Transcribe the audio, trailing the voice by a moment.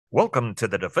Welcome to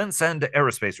the Defense and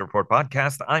Aerospace Report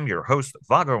podcast. I'm your host,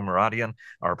 Vago Muradian.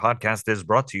 Our podcast is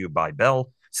brought to you by Bell.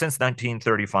 Since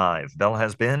 1935, Bell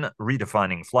has been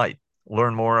redefining flight.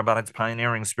 Learn more about its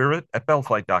pioneering spirit at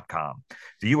bellflight.com.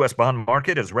 The U.S. bond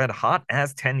market is red hot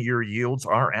as 10-year yields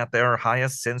are at their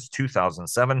highest since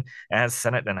 2007 as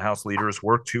Senate and House leaders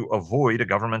work to avoid a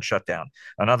government shutdown.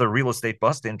 Another real estate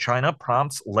bust in China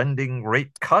prompts lending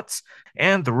rate cuts,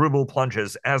 and the ruble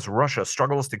plunges as Russia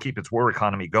struggles to keep its war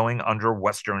economy going under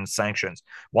Western sanctions.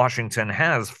 Washington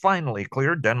has finally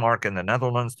cleared Denmark and the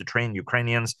Netherlands to train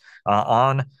Ukrainians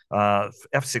on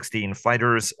F-16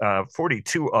 fighters,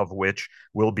 42 of which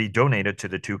will be donated to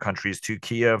the two countries to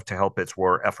Kiev to help its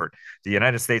war effort. The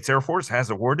United States Air Force has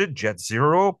awarded Jet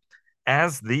Zero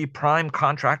as the prime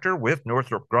contractor with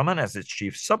Northrop Grumman as its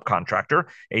chief subcontractor,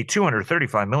 a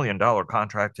 $235 million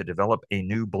contract to develop a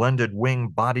new blended wing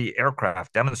body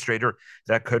aircraft demonstrator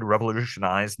that could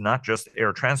revolutionize not just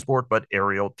air transport, but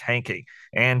aerial tanking.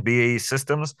 And BAE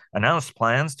Systems announced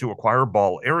plans to acquire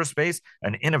Ball Aerospace,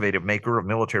 an innovative maker of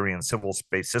military and civil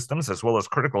space systems, as well as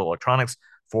critical electronics,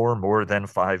 for more than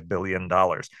 $5 billion.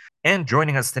 And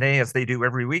joining us today, as they do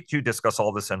every week, to discuss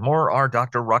all this and more, are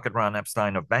Dr. Rocket Ron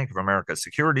Epstein of Bank of America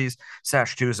Securities,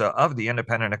 Sash Tusa of the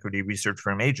independent equity research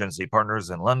firm Agency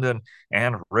Partners in London,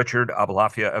 and Richard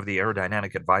Abalafia of the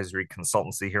Aerodynamic Advisory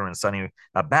Consultancy here in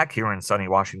back here in sunny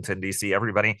Washington, D.C.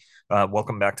 Everybody,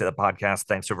 welcome back to the podcast.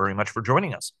 Thanks so very much for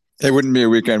joining us. It wouldn't be a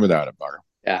weekend without it, Vargo.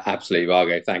 Yeah, absolutely,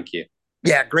 Vargo. Thank you.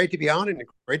 Yeah, great to be on and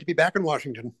great to be back in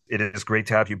Washington. It is great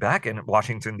to have you back, and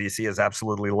Washington, D.C. is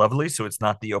absolutely lovely, so it's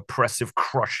not the oppressive,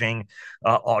 crushing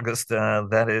August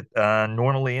that it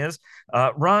normally is.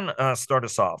 Ron, start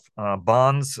us off.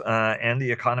 Bonds and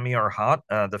the economy are hot.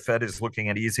 The Fed is looking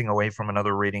at easing away from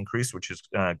another rate increase, which is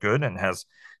good and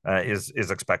is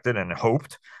expected and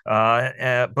hoped.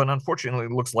 But unfortunately,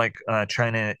 it looks like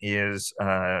China is,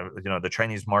 the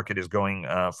Chinese market is going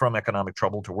from economic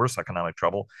trouble to worse economic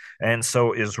trouble, and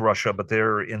so is Russia, but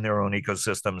they're in their own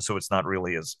ecosystem, so it's not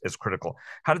really as critical.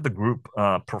 How did the group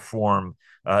perform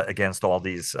against all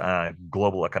these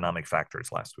global economic factors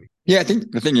last week? Yeah, I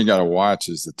think the thing you got to watch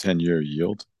is the 10-year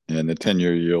yield, and the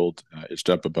 10-year yield edged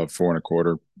up above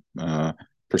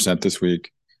 4.25% this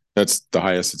week. That's the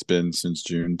highest it's been since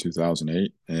June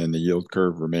 2008, and the yield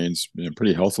curve remains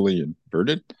pretty healthily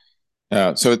inverted.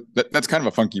 So that's kind of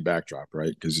a funky backdrop,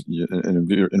 right? Because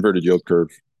an inverted yield curve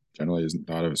generally isn't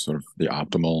thought of as sort of the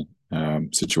optimal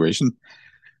situation.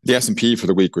 The S&P for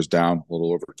the week was down a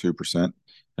little over 2%.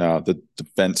 The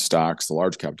defense stocks, the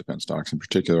large cap defense stocks in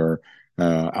particular,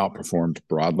 outperformed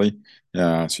broadly.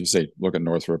 So you say, look at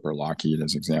Northrop or Lockheed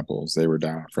as examples. They were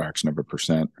down a fraction of a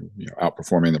percent,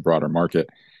 outperforming the broader market.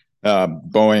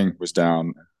 Boeing was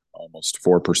down almost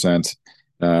 4%.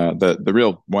 The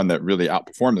real one that really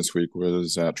outperformed this week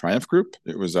was Triumph Group.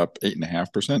 It was up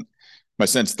 8.5%. My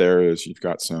sense there is you've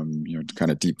got some, kind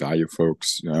of deep value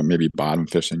folks, maybe bottom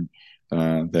fishing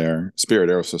there. Spirit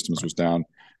Aerosystems was down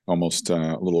almost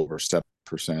a little over 7%.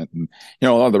 And, a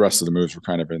lot of the rest of the moves were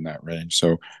kind of in that range.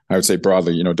 So I would say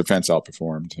broadly, defense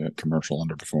outperformed, commercial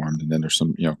underperformed, and then there's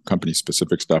some, company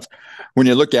specific stuff. When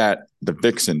you look at the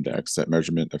VIX index, that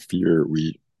measurement of fear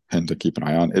we tend to keep an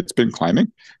eye on, it's been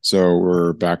climbing. So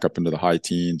we're back up into the high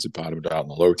teens, it bottomed out in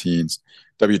the low teens.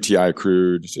 WTI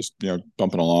crude is just,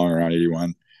 bumping along around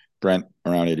 81. Brent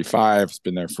around 85. It's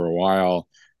been there for a while.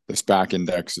 The SPAC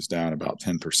index is down about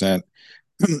 10%.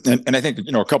 And I think,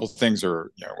 a couple of things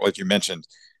are, like you mentioned,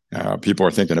 people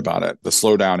are thinking about it. The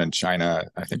slowdown in China,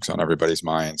 I think, is on everybody's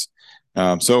minds.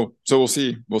 So we'll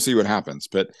see what happens.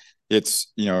 But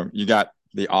it's, you got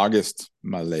the August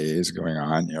malaise going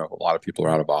on. A lot of people are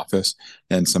out of office,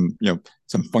 and some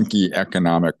funky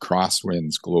economic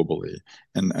crosswinds globally.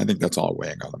 And I think that's all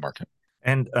weighing on the market.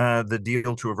 And the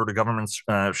deal to avert a government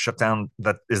shutdown,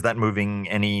 is that moving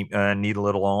any needle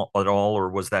at all, or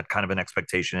was that kind of an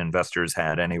expectation investors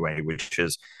had anyway, which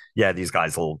is, these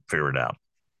guys will figure it out?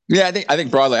 Yeah, I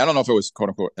think broadly, I don't know if it was quote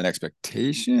unquote an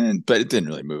expectation, but it didn't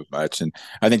really move much. And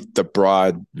I think the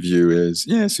broad view is,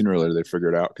 sooner or later they figure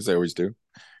it out, because they always do,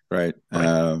 right?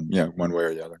 One way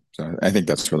or the other. So I think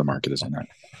that's where the market is in that.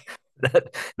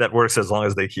 That works as long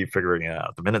as they keep figuring it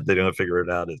out. The minute they don't figure it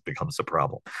out, it becomes a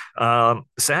problem.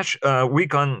 Sash,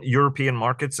 weak on European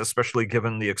markets, especially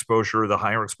given the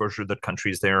higher exposure that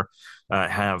countries there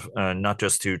have, not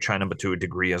just to China, but to a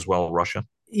degree as well, Russia.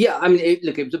 Yeah, I mean, it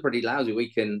was a pretty lousy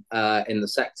week in the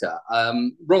sector.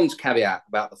 Ron's caveat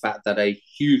about the fact that a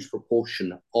huge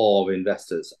proportion of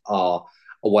investors are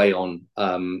away on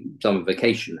summer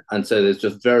vacation, and so there's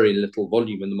just very little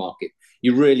volume in the market.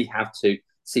 You really have to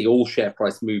see all share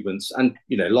price movements, and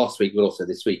last week, but also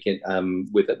this week,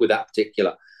 with that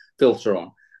particular filter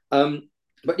on.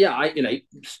 But yeah,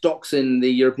 stocks in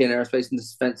the European aerospace and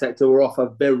defense sector were off a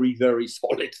very, very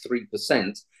solid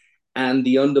 3%, and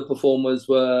the underperformers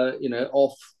were,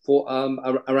 off for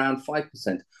around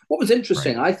 5%. What was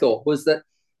interesting, right, I thought, was that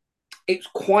it's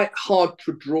quite hard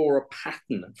to draw a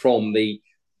pattern from the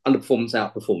underperformance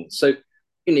outperformance. So,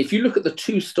 if you look at the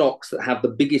two stocks that have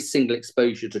the biggest single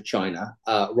exposure to China,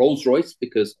 Rolls-Royce,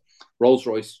 because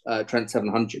Rolls-Royce Trent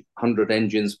 700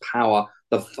 engines power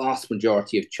the vast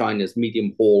majority of China's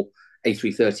medium-haul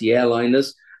A330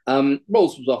 airliners.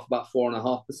 Rolls was off about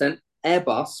 4.5%.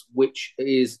 Airbus, which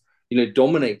is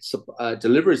dominates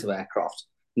deliveries of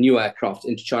new aircraft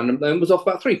into China, was off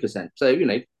about 3%. So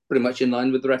pretty much in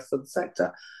line with the rest of the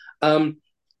sector.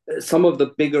 Some of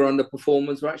the bigger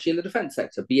underperformers were actually in the defense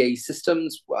sector. BAE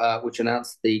Systems, which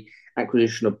announced the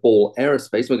acquisition of Ball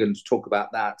Aerospace. We're going to talk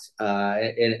about that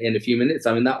in a few minutes.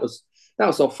 I mean, that was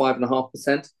off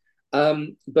 5.5%.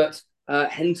 But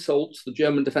Hensoldt, the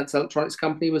German defense electronics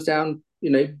company, was down,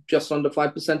 just under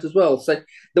 5% as well. So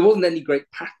there wasn't any great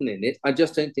pattern in it. I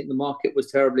just don't think the market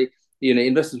was terribly,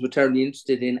 investors were terribly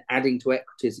interested in adding to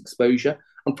equities exposure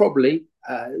and probably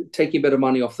taking a bit of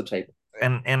money off the table.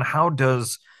 And how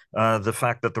does the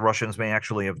fact that the Russians may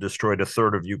actually have destroyed a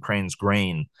third of Ukraine's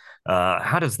grain,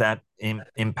 how does that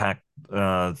impact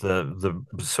the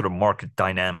sort of market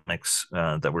dynamics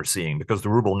that we're seeing? Because the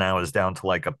ruble now is down to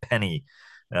like a penny,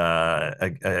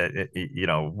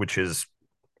 which is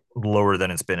lower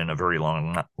than it's been in a very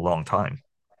long time.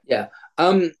 Yeah.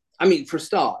 I mean, for a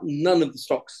start, none of the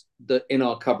stocks that in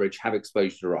our coverage have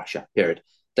exposure to Russia, period.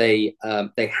 They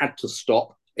had to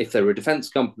stop. If they were a defense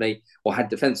company or had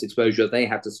defense exposure, they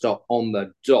had to stop on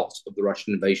the dot of the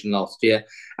Russian invasion last year.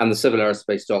 And the civil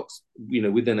aerospace stocks,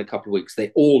 within a couple of weeks,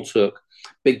 they all took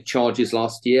big charges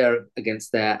last year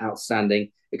against their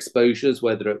outstanding exposures,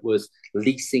 whether it was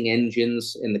leasing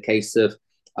engines in the case of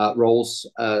Rolls,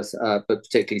 but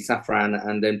particularly Safran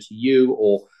and MTU,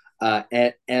 or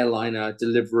airliner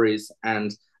deliveries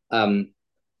and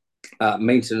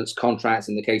maintenance contracts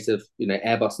in the case of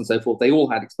Airbus and so forth. They all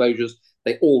had exposures.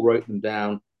 They all wrote them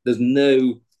down. There's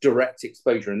no direct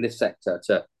exposure in this sector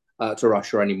to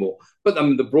Russia anymore. But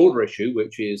the broader issue,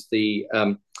 which is the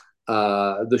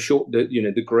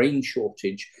grain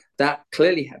shortage, that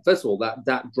clearly, first of all,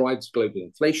 that drives global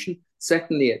inflation.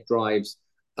 Secondly, it drives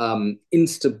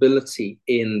instability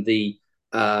in the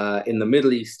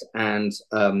Middle East and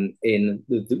in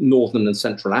the northern and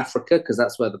central Africa, because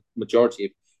that's where the majority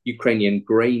of Ukrainian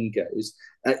grain goes.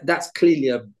 That's clearly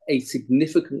a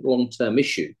significant long-term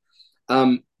issue.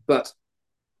 But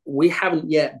we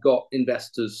haven't yet got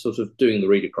investors sort of doing the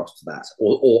read across to that,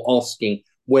 or asking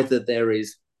whether there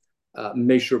is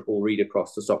measurable read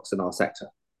across to stocks in our sector.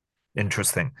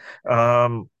 Interesting.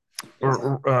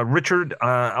 Richard,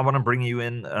 I want to bring you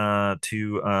in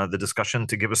to the discussion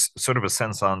to give us sort of a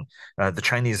sense on the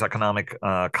Chinese economic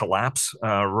collapse.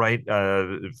 Right,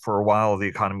 for a while the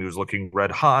economy was looking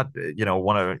red hot.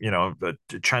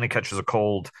 China catches a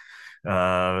cold.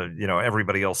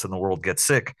 Everybody else in the world gets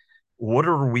sick. What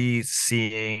are we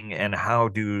seeing, and how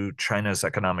do China's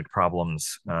economic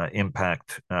problems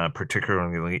impact,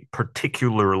 particularly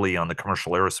on the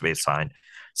commercial aerospace side,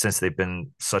 since they've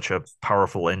been such a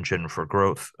powerful engine for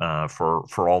growth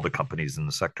for all the companies in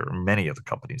the sector, many of the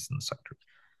companies in the sector?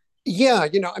 Yeah,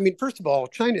 first of all,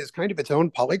 China is kind of its own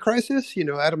polycrisis.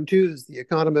 Adam Tooze, the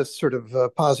economist, sort of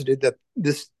posited that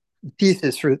this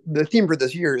thesis for the theme for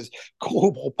this year is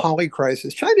global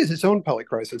polycrisis. China is its own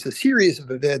polycrisis, a series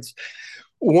of events.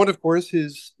 One, of course,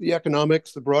 is the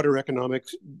economics, the broader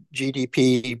economics,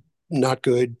 GDP, not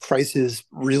good, prices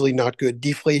really not good,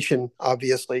 deflation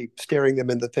obviously staring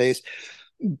them in the face.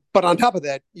 But on top of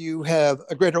that, you have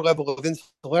a greater level of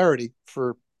insularity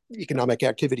for economic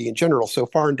activity in general. So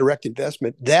foreign direct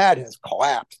investment, that has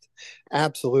collapsed,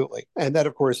 absolutely. And that,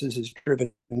 of course, is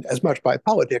driven as much by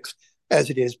politics as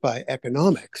it is by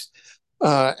economics.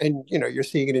 And you're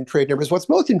seeing it in trade numbers. What's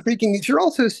most intriguing is you're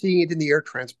also seeing it in the air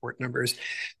transport numbers.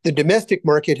 The domestic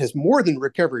market has more than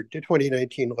recovered to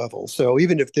 2019 levels. So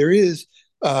even if there is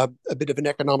a bit of an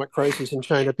economic crisis in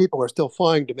China, people are still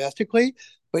flying domestically,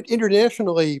 but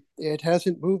internationally, it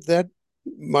hasn't moved that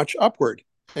much upward.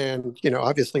 And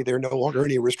obviously, there are no longer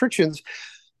any restrictions.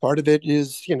 Part of it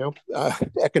is,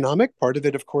 economic. Part of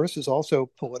it, of course, is also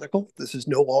political. This is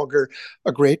no longer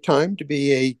a great time to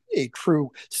be a true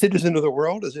citizen of the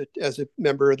world as a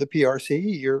member of the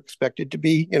PRC. You're expected to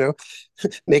be,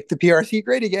 make the PRC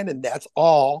great again, and that's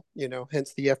all.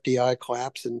 Hence the FDI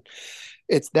collapse, and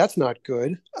that's not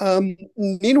good.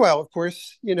 Meanwhile, of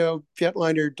course,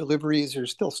 jetliner deliveries are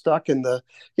still stuck in the,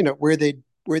 where they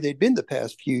where they'd been the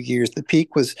past few years. The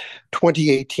peak was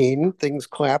 2018. Things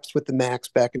collapsed with the MAX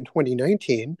back in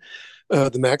 2019.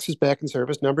 The MAX is back in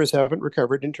service. Numbers haven't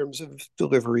recovered in terms of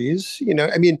deliveries.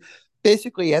 I mean,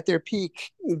 basically at their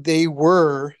peak, they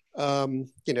were,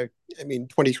 23%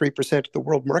 of the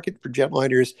world market for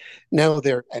jetliners. Now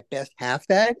they're at best half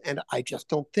that. And I just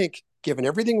don't think, given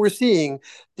everything we're seeing,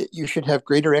 that you should have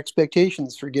greater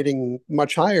expectations for getting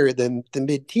much higher than the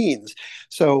mid-teens.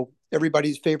 So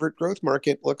everybody's favorite growth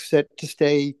market looks set to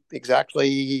stay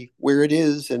exactly where it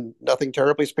is and nothing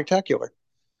terribly spectacular.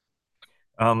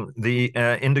 The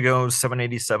Indigo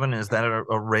 787, is that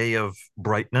a ray of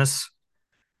brightness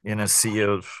in a sea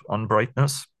of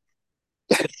unbrightness?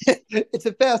 It's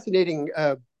a fascinating,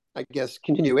 I guess,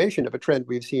 continuation of a trend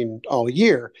we've seen all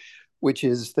year, which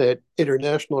is that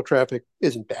international traffic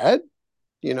isn't bad,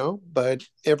 but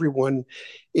everyone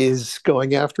is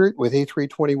going after it with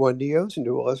A321neos and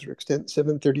to a lesser extent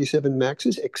 737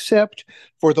 Maxes, except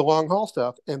for the long haul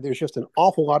stuff. And there's just an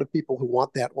awful lot of people who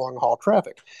want that long haul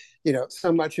traffic.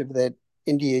 So much of that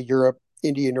India, Europe,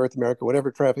 India, North America, whatever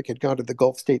traffic had gone to the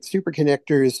Gulf State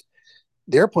superconnectors.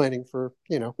 They're planning for,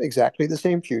 exactly the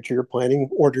same future, planning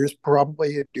orders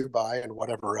probably at Dubai and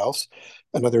whatever else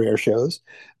and other air shows.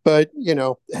 But,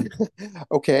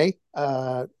 okay,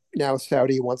 now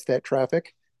Saudi wants that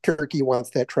traffic. Turkey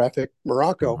wants that traffic.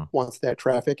 Morocco wants that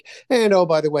traffic. And oh,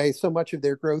 by the way, so much of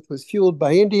their growth was fueled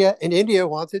by India, and India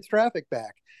wants its traffic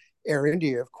back. Air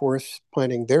India, of course,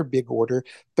 planning their big order,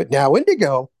 but now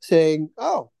Indigo saying,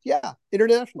 oh, yeah,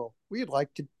 international. We'd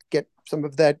like to get some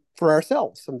of that for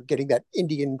ourselves, some getting that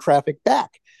Indian traffic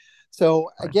back. So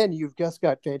again, you've just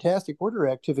got fantastic order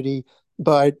activity,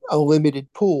 but a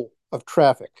limited pool of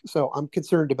traffic. So I'm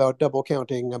concerned about double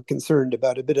counting. I'm concerned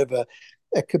about a bit of a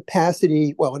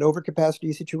capacity, an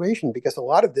overcapacity situation, because a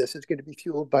lot of this is going to be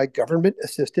fueled by government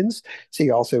assistance.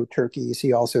 See also Turkey,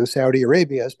 see also Saudi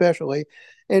Arabia, especially.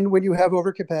 And when you have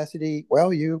overcapacity,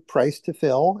 you price to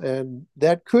fill, and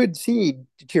that could see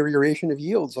deterioration of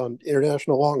yields on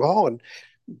international long haul in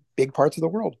big parts of the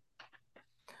world.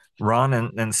 Ron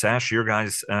and Sash, your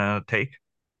guys' take?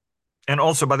 And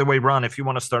also, by the way, Ron, if you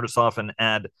want to start us off and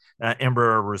add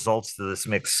Embraer results to this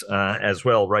mix as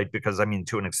well, right? Because, I mean,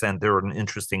 to an extent, they're an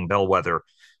interesting bellwether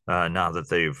now that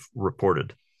they've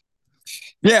reported.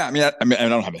 Yeah, I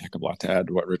don't have a heck of a lot to add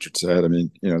to what Richard said. I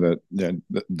mean,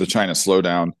 the China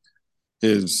slowdown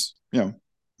is,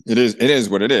 it is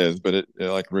what it is. But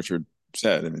like Richard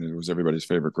said, I mean, it was everybody's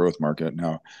favorite growth market.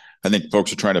 Now, I think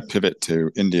folks are trying to pivot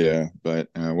to India, but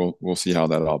we'll see how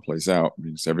that all plays out,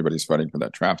 because everybody's fighting for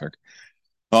that traffic.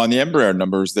 On the Embraer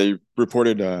numbers, they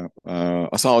reported a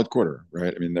solid quarter,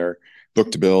 right? I mean, their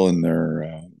book to bill in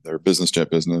their business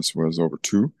jet business was over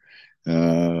 2.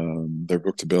 Their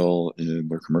book to bill in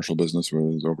their commercial business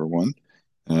was over 1.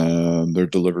 Their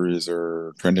deliveries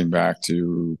are trending back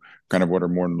to kind of what are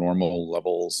more normal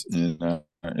levels in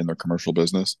their commercial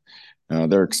business.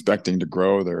 They're expecting to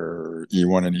grow their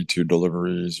E1 and E2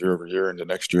 deliveries year over year into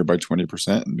next year by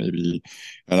 20%, and maybe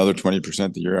another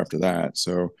 20% the year after that.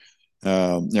 So,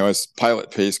 as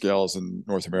pilot pay scales in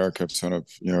North America have sort of,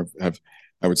 have,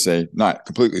 I would say, not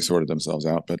completely sorted themselves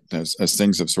out, but as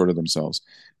things have sorted themselves,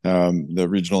 the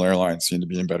regional airlines seem to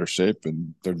be in better shape,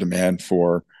 and their demand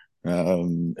for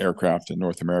aircraft in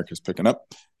North America is picking up.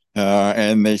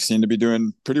 And they seem to be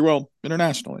doing pretty well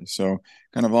internationally. So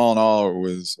kind of all in all, it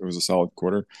was a solid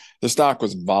quarter. The stock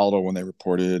was volatile when they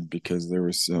reported because there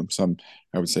was some,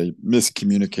 I would say,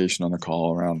 miscommunication on the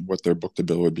call around what their book to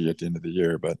bill would be at the end of the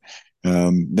year. But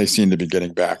they seem to be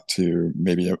getting back to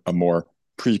maybe a more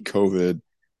pre-COVID,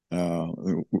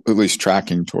 at least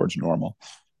tracking towards normal.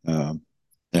 Yeah,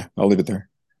 I'll leave it there.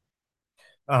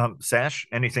 Sash,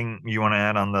 anything you want to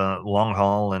add on the long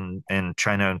haul and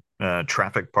China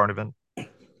traffic part of it?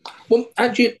 Well,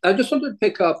 actually, I just wanted to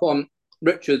pick up on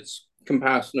Richard's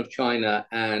comparison of China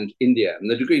and India and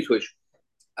the degree to which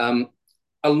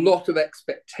a lot of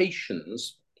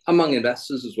expectations among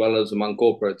investors as well as among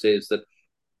corporates is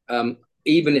that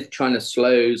even if China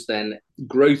slows, then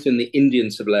growth in the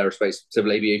Indian civil aerospace,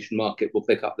 civil aviation market will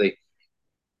pick up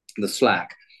the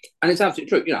slack. And it's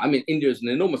absolutely true. I mean, India is an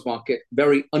enormous market,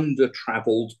 very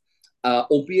under-traveled,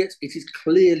 albeit it is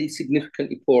clearly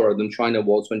significantly poorer than China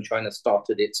was when China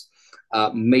started its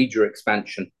major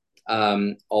expansion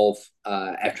of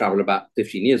air travel about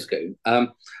 15 years ago.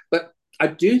 But I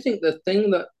do think the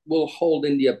thing that will hold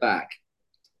India back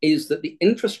is that the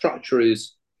infrastructure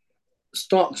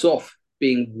starts off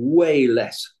being way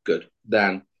less good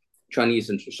than Chinese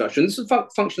infrastructure. And this is a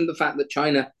function of the fact that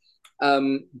China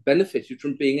benefited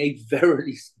from being a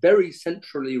very, very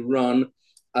centrally run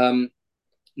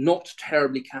not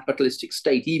terribly capitalistic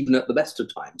state, even at the best of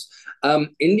times.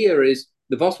 India is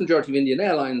the vast majority of Indian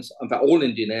airlines, in fact, all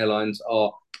Indian airlines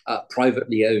are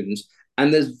privately owned,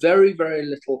 and there's very, very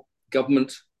little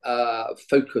government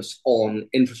focus on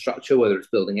infrastructure, whether it's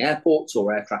building airports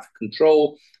or air traffic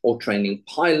control or training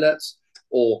pilots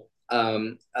or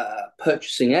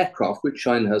purchasing aircraft, which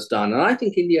China has done. And I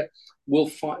think India will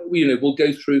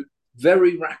go through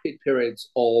very rapid periods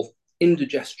of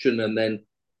indigestion and then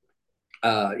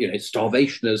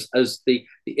starvation as the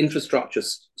infrastructure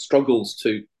struggles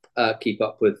to keep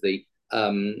up with the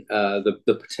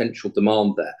potential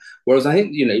demand there. Whereas I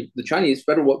think the Chinese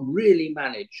federal really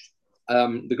managed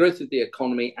the growth of the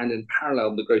economy and in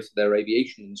parallel the growth of their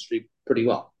aviation industry pretty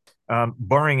well.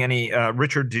 Barring any,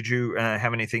 Richard, did you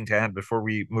have anything to add before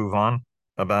we move on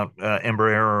about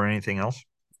Embraer or anything else?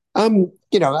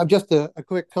 Just a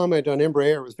quick comment on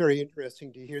Embraer. It was very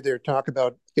interesting to hear their talk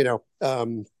about,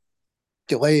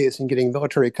 delays in getting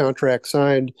military contracts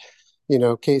signed,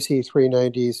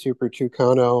 KC-390, Super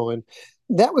Tucano, and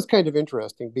that was kind of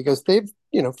interesting because they've,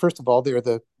 first of all, they're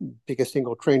the biggest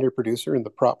single trainer producer in the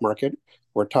prop market.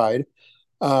 We're tied.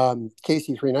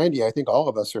 KC-390, I think all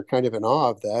of us are kind of in awe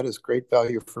of that as great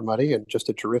value for money and just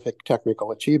a terrific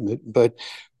technical achievement. But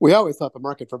we always thought the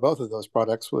market for both of those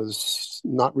products was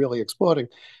not really exploding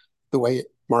the way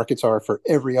markets are for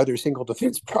every other single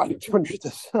defense product under the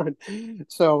sun.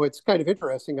 So it's kind of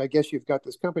interesting. I guess you've got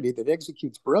this company that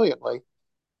executes brilliantly,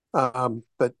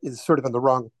 but is sort of in the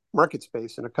wrong market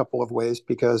space in a couple of ways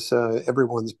because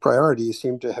everyone's priorities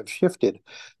seem to have shifted.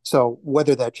 So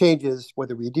whether that changes,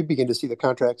 whether we do begin to see the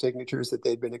contract signatures that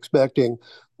they'd been expecting,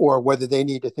 or whether they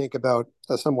need to think about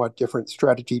a somewhat different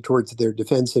strategy towards their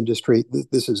defense industry,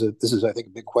 this is, I think,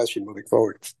 a big question moving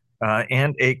forward.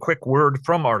 And a quick word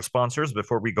from our sponsors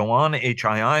before we go on.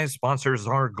 HII sponsors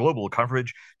our global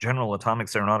coverage. General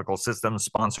Atomics Aeronautical Systems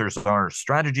sponsors our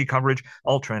strategy coverage.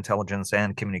 Ultra Intelligence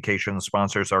and Communications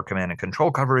sponsors our command and control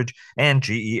coverage. And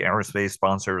GE Aerospace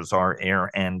sponsors our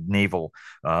air and naval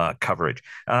coverage.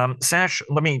 Sash,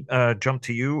 let me jump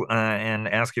to you and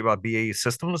ask you about BAE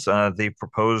Systems. They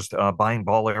proposed buying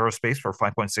Ball Aerospace for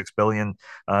 $5.6 billion.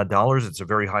 It's a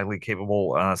very highly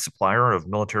capable supplier of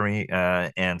military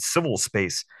and civil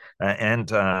space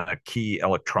and key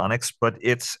electronics, but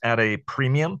it's at a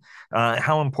premium.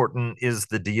 How important is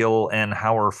the deal, and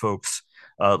how are folks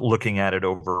looking at it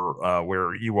over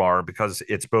where you are? Because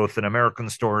it's both an American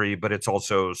story, but it's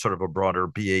also sort of a broader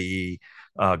BAE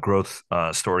growth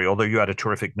story. Although you had a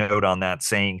terrific note on that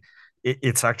saying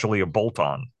it's actually a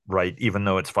bolt-on, right? Even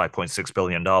though it's $5.6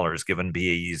 billion, given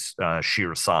BAE's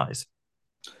sheer size.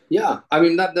 Yeah, I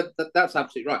mean that's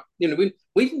absolutely right.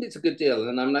 We think it's a good deal,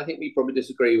 and I think we probably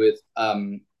disagree with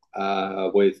Ron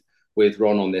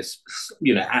on this.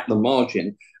 At the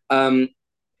margin, for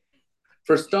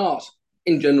a start,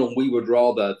 in general, we would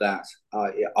rather that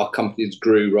our companies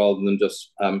grew rather than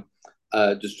just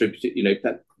distributed,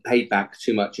 paid back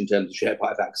too much in terms of share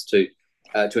buybacks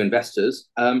to investors.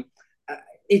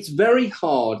 It's very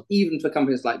hard, even for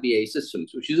companies like BAE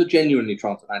Systems, which is a genuinely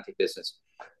transatlantic business,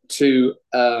 to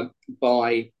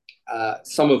buy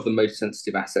some of the most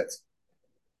sensitive assets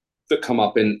that come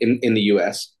up in the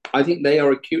US. I think they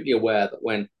are acutely aware that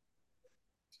when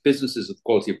businesses of the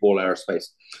quality of Ball Aerospace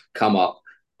come up,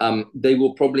 they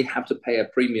will probably have to pay a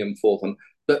premium for them,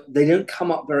 but they don't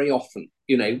come up very often,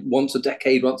 once a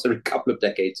decade, once every couple of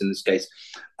decades in this case.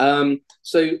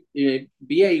 So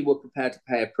BAE were prepared to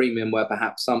pay a premium where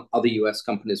perhaps some other US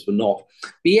companies were not.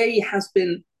 BAE has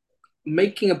been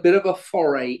making a bit of a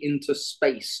foray into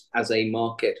space as a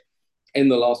market in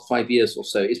the last 5 years or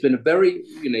so. It's been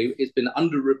it's been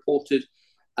underreported,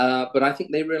 but I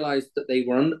think they realized that they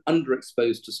were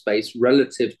underexposed to space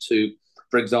relative to,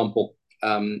 for example,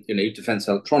 defense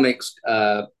electronics,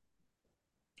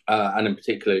 and in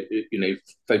particular,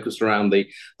 focused around the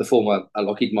former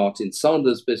Lockheed Martin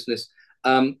Sanders business,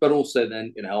 but also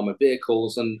then, armored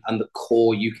vehicles and the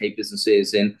core UK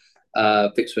businesses in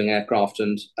fixed-wing aircraft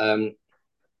and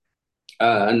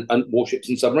warships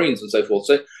and submarines and so forth.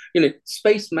 So,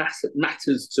 space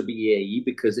matters to BAE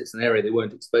because it's an area they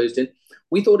weren't exposed in.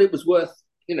 We thought it was worth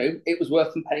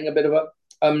them paying a bit of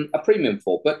a premium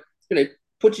for. But,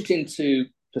 put it into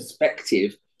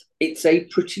perspective, it's a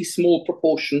pretty small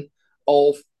proportion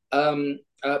of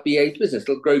BAE's business.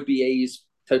 It'll grow BAE's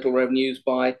total revenues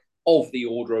by of the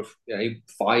order of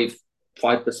 5%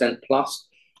 plus.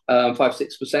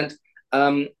 5-6%,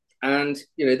 and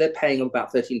they're paying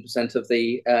about 13% of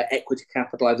the equity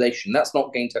capitalization. That's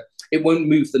not going to, it won't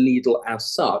move the needle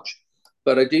as such,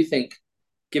 but I do think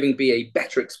giving BA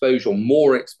better exposure,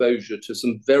 more exposure to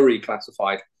some very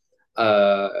classified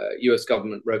US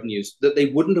government revenues that they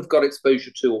wouldn't have got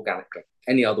exposure to organically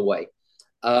any other way.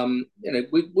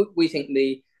 We think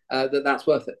that's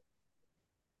worth it.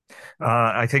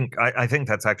 I think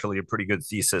that's actually a pretty good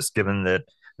thesis, given that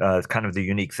kind of the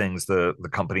unique things the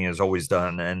company has always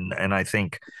done, and I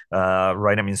think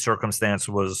right. I mean, circumstance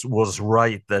was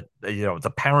right that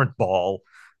the parent Ball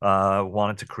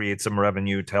wanted to create some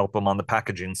revenue to help them on the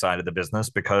packaging side of the business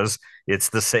because it's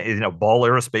the same. Ball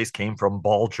Aerospace came from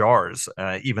Ball jars,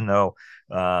 even though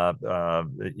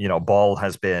Ball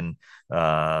has been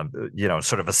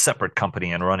sort of a separate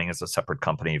company and running as a separate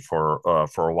company for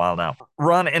a while now.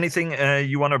 Ron, anything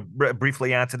you want to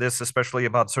briefly add to this, especially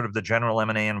about sort of the general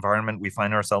M&A environment we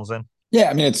find ourselves in?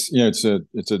 Yeah, I mean it's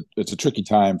a tricky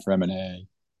time for M&A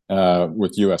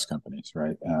with U.S. companies,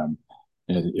 right?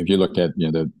 If you look at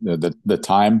the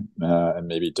time and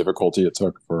maybe difficulty it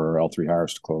took for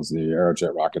L3Harris to close the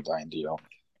Aerojet Rocketdyne deal,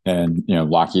 and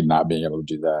Lockheed not being able to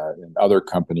do that, and other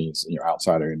companies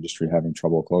outside our industry having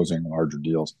trouble closing larger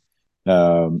deals,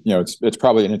 it's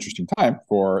probably an interesting time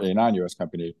for a non-U.S.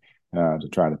 company to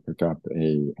try to pick up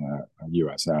a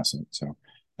U.S. asset. So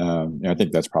I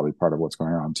think that's probably part of what's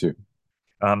going on too.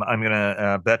 I'm going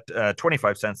to bet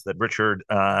 25 cents that Richard,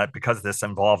 because this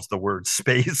involves the word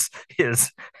space,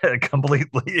 is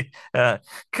completely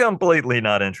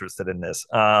not interested in this,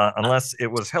 unless it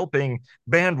was helping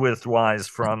bandwidth-wise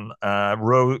from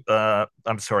row.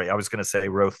 I'm sorry, I was going to say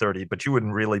row 30, but you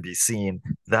wouldn't really be seen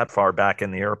that far back in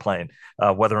the airplane.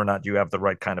 Whether or not you have the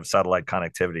right kind of satellite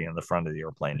connectivity in the front of the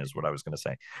airplane is what I was going to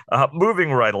say.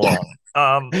 Moving right along.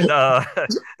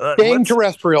 Staying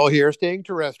terrestrial,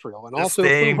 and also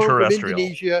flew home from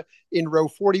Indonesia in row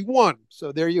 41.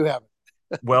 So there you have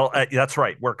it. Well, that's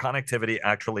right, where connectivity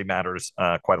actually matters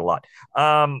quite a lot.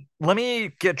 Let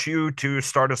me get you to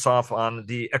start us off on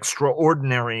the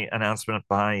extraordinary announcement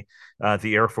by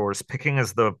the Air Force picking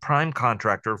as the prime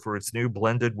contractor for its new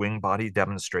blended wing body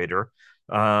demonstrator.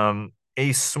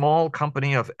 A small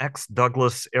company of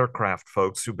ex-Douglas aircraft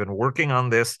folks who've been working on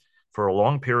this for a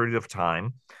long period of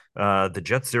time, the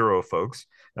Jet Zero folks.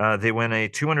 They win a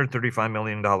 $235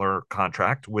 million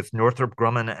contract with Northrop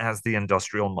Grumman as the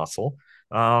industrial muscle.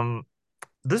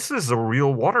 This is a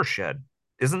real watershed,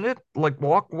 isn't it? Like,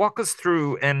 walk us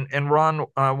through, and Ron,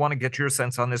 I want to get your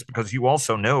sense on this because you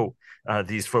also know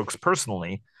these folks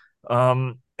personally,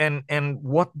 and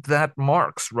what that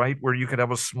marks, right? Where you could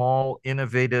have a small,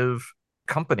 innovative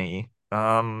company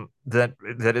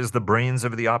that is the brains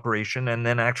of the operation, and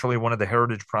then actually one of the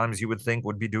heritage primes you would think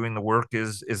would be doing the work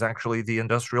is actually the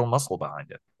industrial muscle behind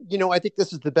it. I think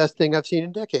this is the best thing I've seen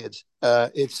in decades.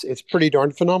 It's pretty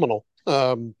darn phenomenal.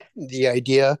 The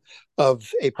idea of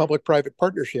a public-private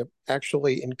partnership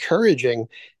actually encouraging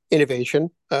innovation,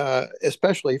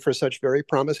 especially for such very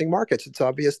promising markets. It's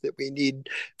obvious that we need,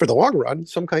 for the long run,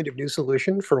 some kind of new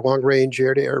solution for long-range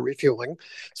air-to-air refueling,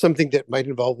 something that might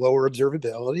involve lower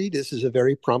observability. This is a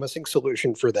very promising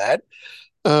solution for that.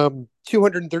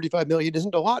 $235 million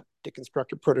isn't a lot to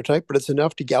construct a prototype, but it's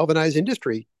enough to galvanize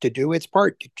industry to do its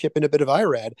part, to chip in a bit of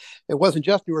IRAD. It wasn't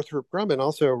just Northrop Grumman.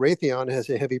 Also, Raytheon has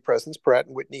a heavy presence, Pratt &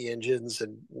 Whitney engines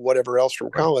and whatever else from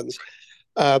Collins.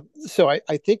 So I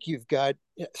think you've got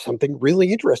something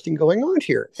really interesting going on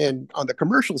here. And on the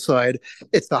commercial side,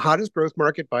 it's the hottest growth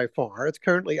market by far. It's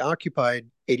currently occupied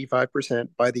 85%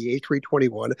 by the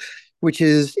A321, which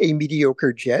is a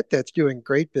mediocre jet that's doing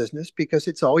great business because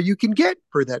it's all you can get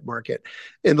for that market.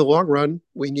 In the long run,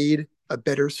 we need a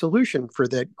better solution for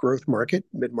that growth market,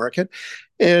 mid-market.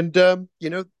 And,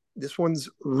 this one's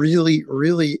really,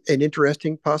 really an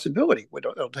interesting possibility.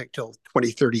 It'll take till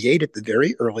 2038 at the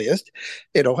very earliest.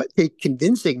 It'll take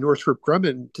convincing Northrop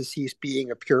Grumman to cease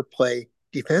being a pure play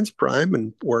defense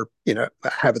prime or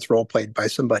have its role played by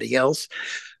somebody else.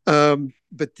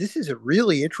 But this is a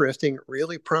really interesting,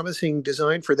 really promising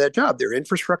design for that job. There are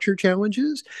infrastructure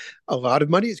challenges. A lot of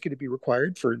money is going to be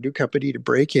required for a new company to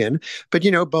break in. But,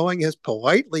 Boeing has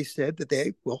politely said that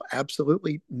they will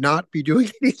absolutely not be doing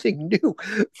anything new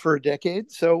for a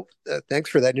decade. So thanks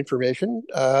for that information.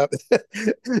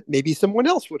 Maybe someone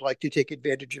else would like to take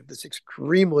advantage of this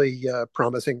extremely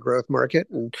promising growth market.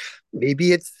 And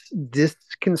maybe it's this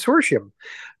consortium.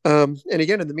 And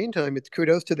again, in the meantime, it's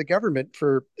kudos to the government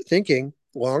for thinking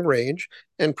long range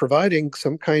and providing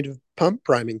some kind of pump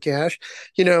priming cash.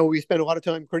 We spend a lot of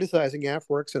time criticizing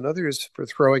AFWorks and others for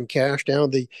throwing cash down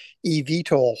the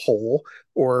eVTOL hole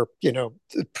or,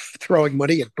 throwing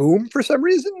money at Boom for some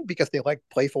reason because they like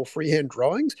playful freehand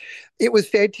drawings. It was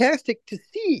fantastic to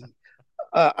see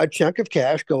a chunk of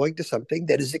cash going to something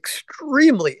that is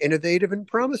extremely innovative and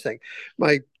promising.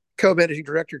 My co-managing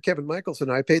director Kevin Michaels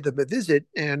and I paid them a visit,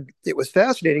 and it was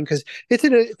fascinating because it's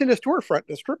in a storefront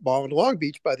in a strip mall in Long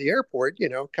Beach by the airport.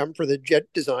 Come for the jet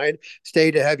design,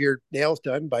 stay to have your nails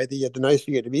done by the nice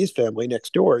Vietnamese family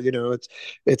next door.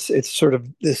 It's sort of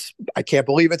this. I can't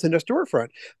believe it's in a storefront,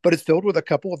 but it's filled with a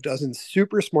couple of dozen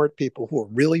super smart people who are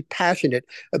really passionate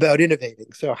about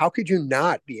innovating. So how could you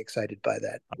not be excited by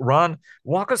that? Ron,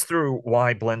 walk us through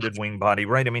why blended wing body,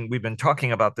 right? I mean, we've been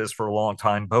talking about this for a long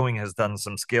time. Boeing has done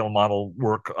some scale model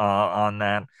work on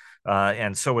that.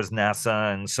 And so is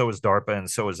NASA, and so is DARPA, and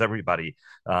so is everybody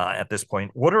at this point.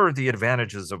 What are the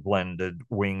advantages of blended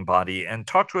wing body? And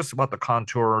talk to us about the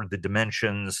contour, the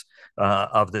dimensions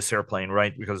of this airplane,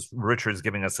 right? Because Richard's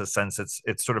giving us a sense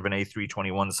it's sort of an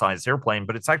A321 size airplane,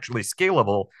 but it's actually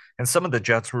scalable. And some of the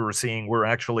jets we were seeing were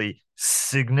actually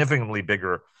significantly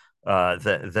bigger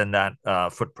than that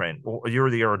footprint.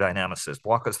 You're the aerodynamicist.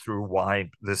 Walk us through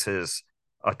why this is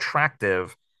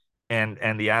attractive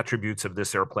and the attributes of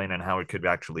this airplane and how it could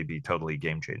actually be totally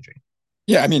game changing.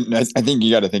 Yeah, I mean, I think you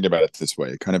got to think about it this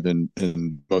way, kind of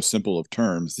in most simple of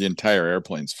terms, the entire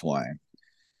airplane's flying.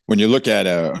 When you look at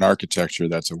an architecture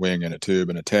that's a wing and a tube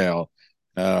and a tail,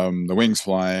 the wing's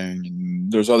flying,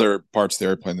 and there's other parts of the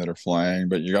airplane that are flying,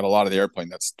 but you got a lot of the airplane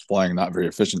that's flying not very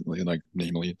efficiently, like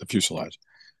namely the fuselage.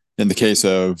 In the case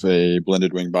of a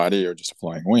blended wing body or just a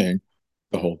flying wing,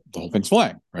 the whole thing's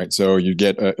flying, right? So you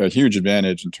get a huge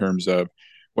advantage in terms of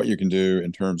what you can do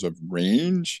in terms of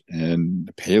range and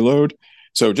payload.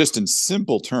 So just in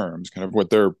simple terms, kind of what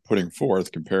they're putting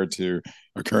forth compared to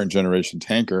a current generation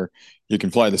tanker, you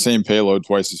can fly the same payload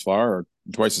twice as far or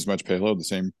twice as much payload the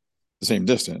same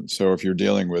distance. So if you're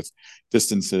dealing with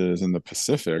distances in the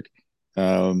Pacific,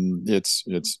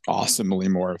 it's awesomely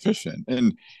more efficient,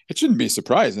 and it shouldn't be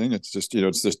surprising. It's just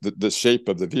it's just the shape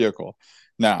of the vehicle.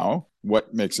 Now,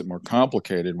 what makes it more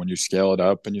complicated when you scale it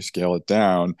up and you scale it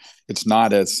down? It's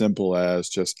not as simple as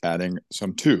just adding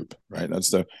some tube, right?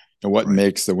 That's what Right.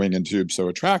 makes the wing and tube so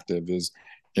attractive is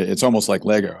it's almost like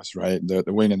Legos, right? The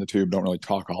wing and the tube don't really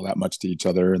talk all that much to each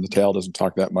other, and the tail doesn't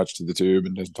talk that much to the tube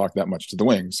and doesn't talk that much to the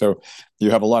wing. So you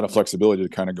have a lot of flexibility to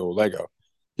kind of go Lego.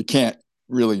 You can't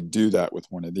really do that with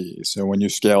one of these. So when you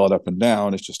scale it up and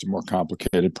down, it's just a more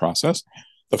complicated process.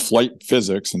 The flight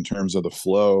physics in terms of the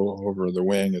flow over the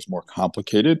wing is more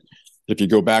complicated. If you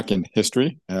go back in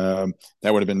history, that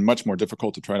would have been much more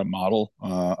difficult to try to model,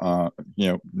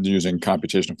 using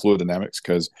computational fluid dynamics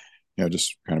because,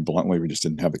 just kind of bluntly, we just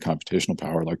didn't have the computational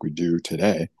power like we do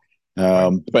today.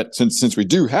 Right. But since we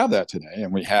do have that today,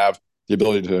 and we have the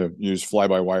ability to use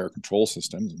fly-by-wire control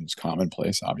systems, and it's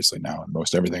commonplace, obviously now in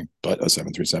most everything but a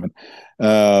 737.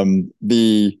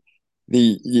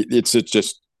 It's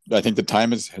just I think the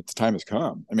time has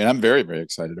come. I mean, I'm very very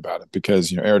excited about it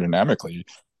because aerodynamically,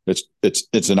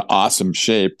 it's an awesome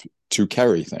shape to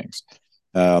carry things.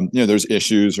 There's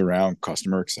issues around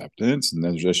customer acceptance, and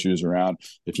there's issues around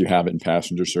if you have it in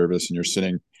passenger service and you're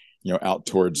sitting, out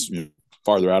towards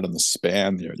farther out in the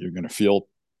span, you're going to feel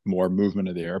more movement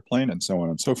of the airplane and so on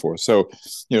and so forth. So,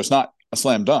 it's not a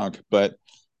slam dunk, but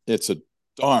it's a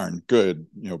darn good,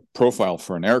 profile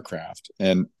for an aircraft,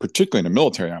 and particularly in a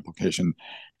military application.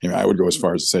 I would go as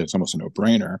far as to say it's almost a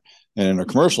no-brainer. And in a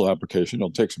commercial application, it'll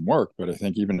take some work, but I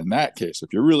think even in that case,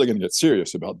 if you're really going to get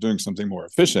serious about doing something more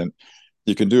efficient,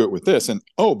 you can do it with this. And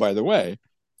oh, by the way,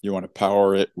 you want to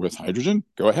power it with hydrogen?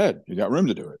 Go ahead. You got room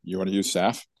to do it. You want to use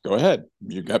SAF? Go ahead.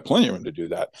 You've got plenty of room to do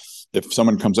that. If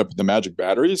someone comes up with the magic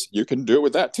batteries, you can do it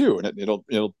with that too, and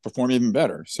it'll perform even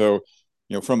better. So,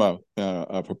 from a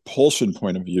propulsion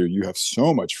point of view, you have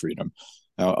so much freedom,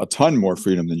 a ton more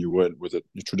freedom than you would with a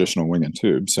traditional wing and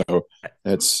tube. So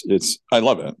it's I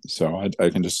love it. So I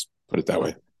can just put it that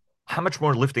way. How much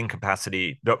more lifting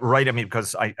capacity, right? I mean,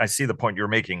 because I see the point you're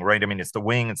making, right? I mean, it's the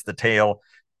wing, it's the tail,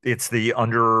 it's the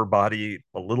underbody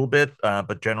a little bit,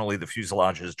 but generally the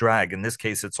fuselage is drag. In this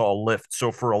case, it's all lift.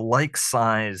 So for a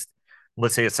like-sized,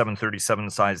 let's say a 737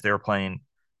 sized airplane,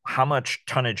 how much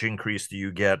tonnage increase do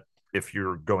you get if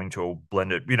you're going to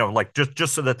blend it? Like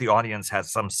just so that the audience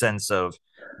has some sense of,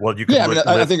 well, you can Yeah, I mean, lift,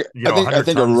 I think 100 a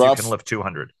tons, you rough can lift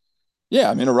 200. Yeah,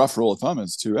 I mean, a rough rule of thumb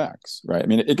is 2x, right? I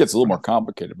mean, it gets a little more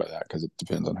complicated by that because it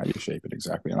depends on how you shape it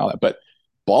exactly and all that. But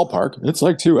ballpark, it's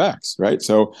like 2x, right?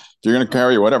 So if you're going to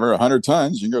carry whatever 100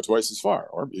 tons, you can go twice as far,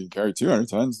 or you can carry 200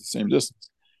 tons the same distance.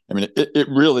 I mean, it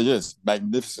really is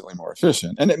magnificently more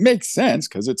efficient, and it makes sense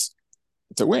because it's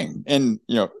a wing. And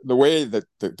the way that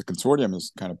the consortium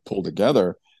is kind of pulled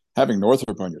together, having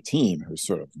Northrop on your team, who's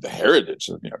sort of the heritage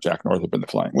of Jack Northrop in the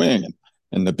flying wing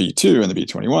and the B-2 and the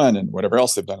B-21 and whatever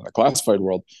else they've done in the classified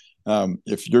world.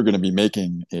 If you're going to be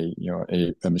making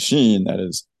a machine that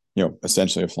is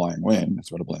essentially a flying wing, that's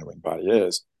what a blended wing body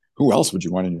is. who else would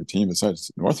you want in your team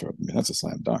besides Northrop? I mean, that's a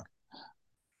slam dunk.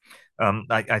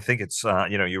 I think it's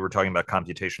you were talking about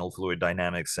computational fluid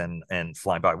dynamics and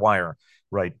fly by wire,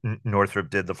 right? Northrop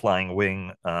did the flying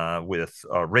wing with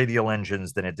radial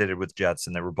engines, then it did it with jets,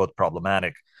 and they were both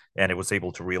problematic. And it was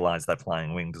able to realize that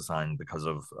flying wing design because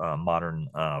of modern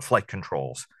flight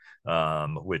controls,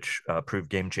 which proved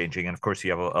game changing. And of course,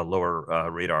 you have a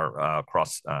lower radar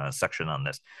cross section on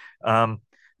this.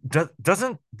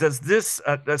 Does this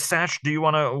Sash? Do you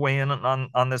want to weigh in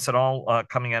on this at all?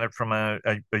 Coming at it from a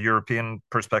European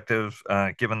perspective,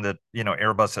 given that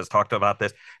Airbus has talked about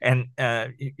this, and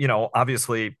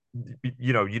obviously,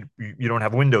 you don't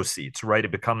have window seats, right?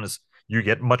 It becomes you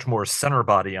get much more center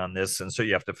body on this, and so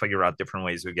you have to figure out different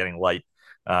ways of getting light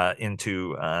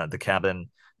into the cabin.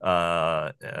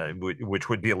 Which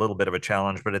would be a little bit of a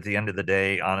challenge. But at the end of the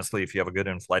day, honestly, if you have a good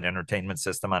in-flight entertainment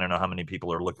system, I don't know how many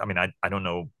people are looking. I mean, I don't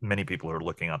know many people who are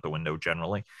looking out the window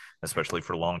generally, especially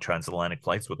for long transatlantic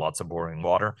flights with lots of boring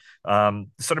water.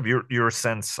 Sort of your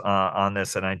sense on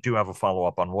this, and I do have a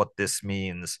follow-up on what this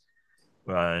means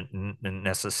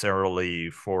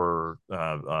necessarily for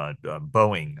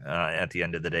Boeing at the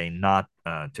end of the day, not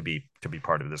to be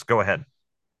part of this. Go ahead.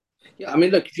 Yeah, I mean,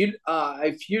 look,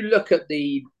 if you look at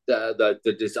the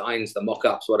designs, the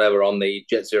mock-ups, whatever, on the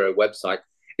Jet Zero website,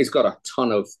 it's got a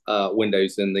ton of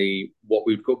windows in what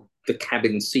we would call the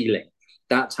cabin ceiling.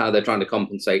 That's how they're trying to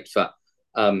compensate for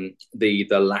the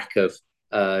lack of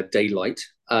daylight.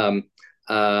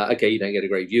 Okay, you don't get a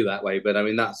great view that way, but I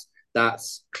mean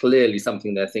that's clearly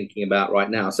something they're thinking about right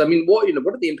now. So I mean, what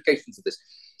are the implications of this?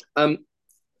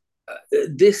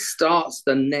 This starts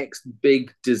the next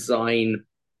big design.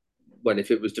 Well,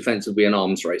 if it was defense, it would be an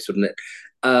arms race, wouldn't it?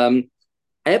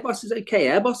 Airbus is okay.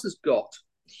 Airbus has got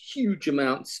huge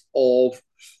amounts of,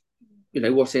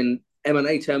 what in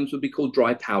M&A terms would be called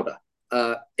dry powder.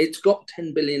 It's got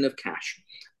 10 billion of cash.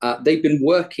 They've been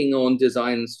working on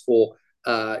designs for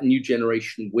new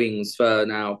generation wings for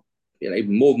now,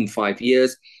 more than 5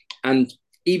 years. And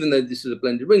even though this is a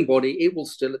blended wing body, it will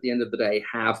still, at the end of the day,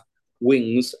 have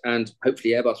wings, and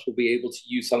hopefully Airbus will be able to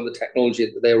use some of the technology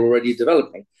that they're already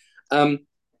developing.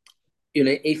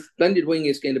 If blended wing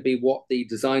is going to be what the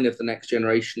design of the next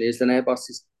generation is, then Airbus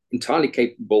is entirely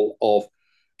capable of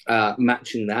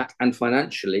matching that, and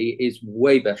financially is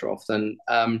way better off than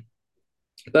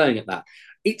Boeing at that.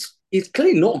 It's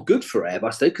clearly not good for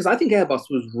Airbus, though, because I think Airbus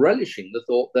was relishing the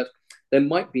thought that there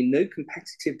might be no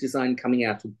competitive design coming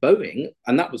out of Boeing,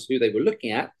 and that was who they were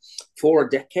looking at, for a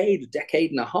decade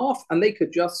and a half, and they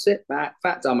could just sit back,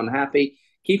 fat, dumb, and happy,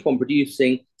 keep on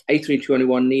producing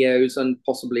A321neos and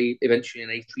possibly eventually an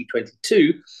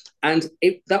A322. And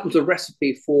that was a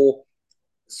recipe for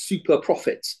super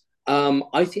profits.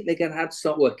 I think they're going to have to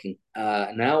start working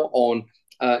now on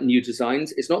new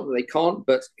designs. It's not that they can't,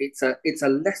 but it's a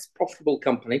less profitable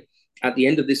company at the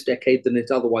end of this decade than it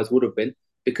otherwise would have been,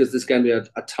 because there's going to be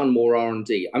a ton more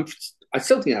R&D. I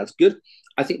still think that's good.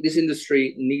 I think this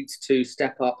industry needs to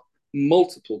step up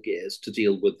multiple gears to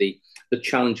deal with the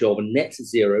challenge of net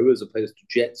zero as opposed to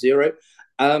jet zero.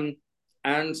 In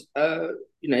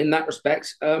that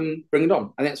respect, bring it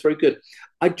on. I think that's very good.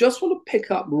 I just want to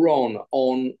pick up Ron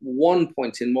on one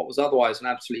point in what was otherwise an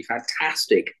absolutely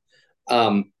fantastic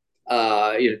tour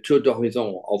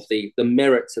d'horizon of the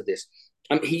merits of this.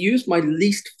 He used my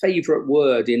least favorite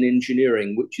word in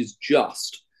engineering, which is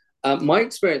just. My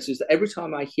experience is that every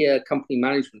time I hear company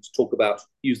management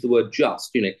use the word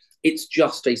just, it's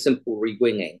just a simple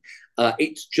re-winging.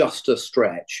 It's just a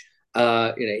stretch.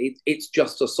 It's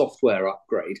just a software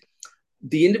upgrade.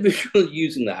 The individual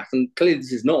using that, and clearly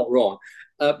this is not wrong,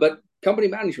 but company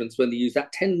managements, when they use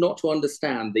that, tend not to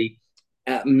understand the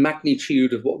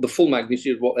magnitude of the full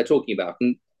magnitude of what they're talking about.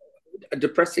 And a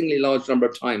depressingly large number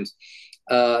of times,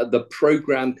 the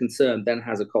program concerned then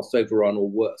has a cost overrun or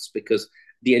worse, because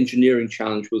the engineering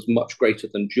challenge was much greater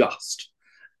than just.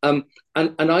 And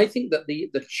I think that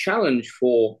the challenge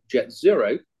for Jet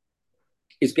Zero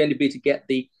is going to be to get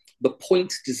the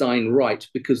point design right,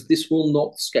 because this will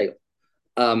not scale.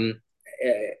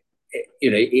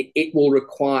 It will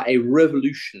require a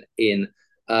revolution in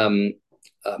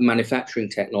manufacturing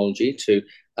technology to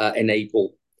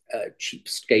enable cheap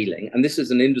scaling. And this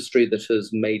is an industry that has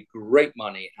made great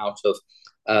money out of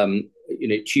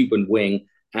tube and wing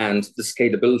and the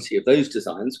scalability of those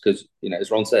designs, because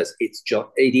as Ron says,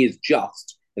 it is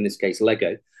just in this case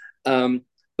Lego.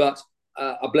 But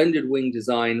a blended wing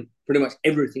design, pretty much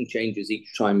everything changes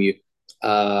each time you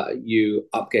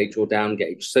upgauge or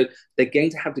downgauge. So they're going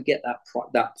to have to get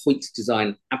that point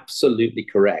design absolutely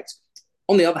correct.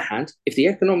 On the other hand, if the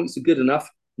economics are good enough,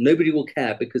 nobody will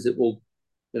care, because it will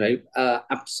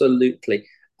absolutely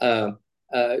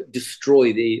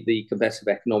destroy the competitive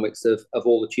economics of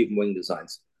all the tube and wing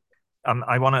designs.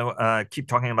 I want to keep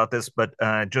talking about this, but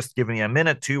just give me a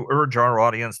minute to urge our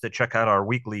audience to check out our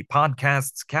weekly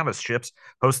podcasts, Cavas Ships,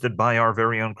 hosted by our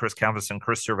very own Chris Cavas and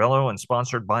Chris Cervello, and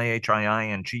sponsored by HII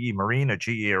and GE Marine, a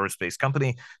GE Aerospace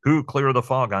company, who clear the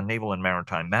fog on naval and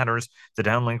maritime matters. The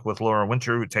Downlink with Laura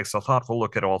Winter, who takes a thoughtful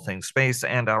look at all things space,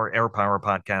 and our Air Power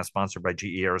podcast, sponsored by GE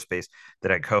Aerospace,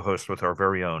 that I co-host with our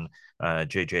very own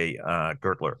JJ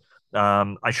Gertler.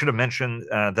 I should have mentioned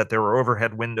that there were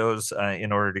overhead windows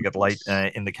in order to get light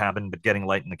in the cabin, but getting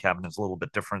light in the cabin is a little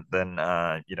bit different than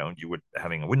you would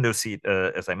having a window seat,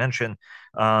 as I mentioned.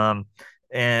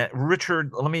 And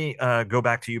Richard, let me go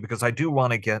back to you because I do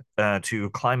want to get to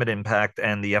climate impact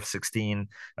and the F-16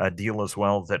 deal as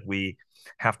well that we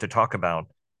have to talk about.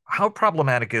 How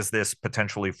problematic is this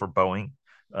potentially for Boeing?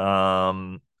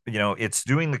 It's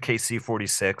doing the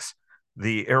KC-46.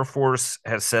 The Air Force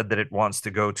has said that it wants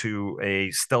to go to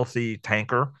a stealthy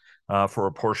tanker for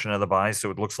a portion of the buy, so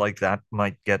it looks like that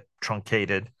might get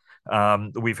truncated.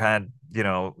 We've had,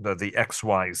 the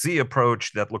XYZ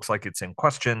approach that looks like it's in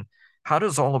question. How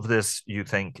does all of this, you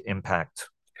think, impact?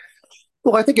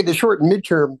 Well, I think in the short and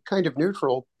midterm, kind of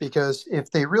neutral, because if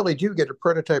they really do get a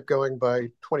prototype going by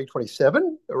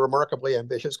 2027, a remarkably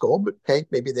ambitious goal, but hey,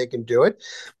 maybe they can do it.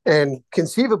 And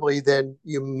conceivably, then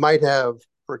you might have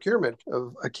procurement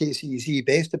of a KCZ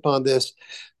based upon this,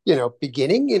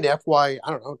 beginning in FY,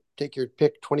 I don't know, take your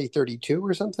pick, 2032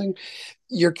 or something.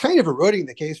 You're kind of eroding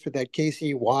the case for that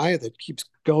KCY that keeps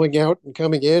going out and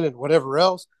coming in and whatever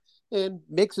else, and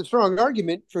makes a strong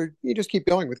argument for you just keep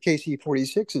going with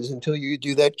KC-46s until you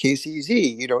do that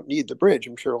KCZ. You don't need the bridge.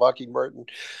 I'm sure Lockheed Martin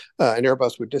and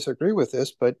Airbus would disagree with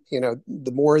this, but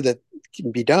the more that can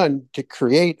be done to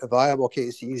create a viable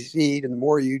KCZ, and the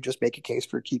more you just make a case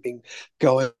for keeping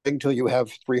going until you have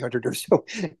 300 or so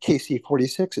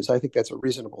KC-46s. I think that's a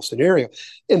reasonable scenario.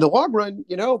 In the long run,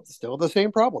 still the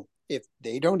same problem. If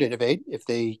they don't innovate, if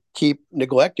they keep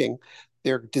neglecting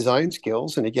their design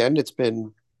skills, and again, it's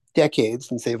been decades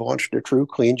since they've launched a true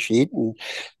clean sheet, and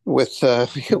with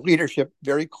leadership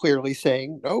very clearly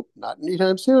saying, nope, not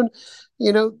anytime soon,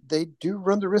 they do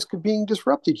run the risk of being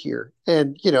disrupted here.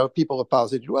 And, people have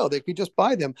posited, well, they could just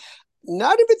buy them.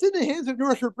 Not if it's in the hands of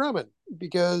Northrop Grumman,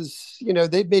 because,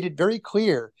 they've made it very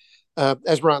clear,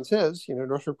 as Ron says,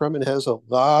 Northrop Grumman has a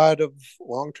lot of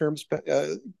long-term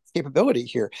capability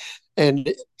here.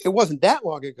 And it wasn't that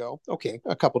long ago, okay,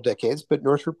 a couple decades, but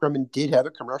Northrop Grumman did have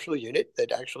a commercial unit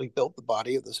that actually built the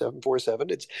body of the 747.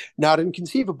 It's not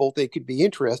inconceivable they could be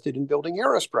interested in building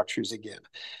aerostructures again.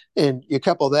 And you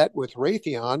couple that with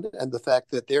Raytheon and the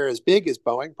fact that they're as big as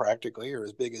Boeing practically, or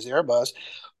as big as Airbus,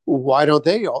 why don't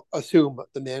they assume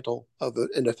the mantle of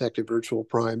an effective virtual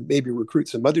prime, maybe recruit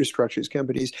some other structures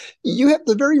companies? You have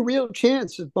the very real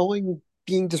chance of Boeing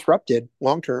being disrupted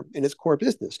long-term in its core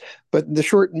business. But in the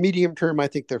short and medium term, I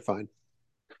think they're fine.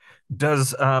 Has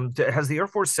the Air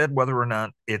Force said whether or not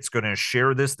it's going to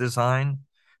share this design,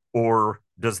 or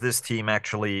does this team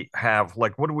actually have,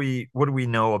 like, what do we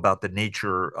know about the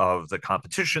nature of the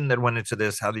competition that went into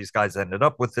this, how these guys ended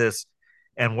up with this,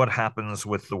 and what happens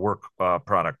with the work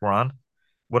product? Ron,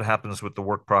 what happens with the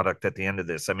work product at the end of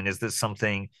this? I mean, is this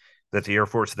something that the Air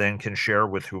Force then can share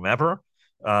with whomever?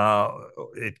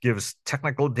 It gives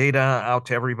technical data out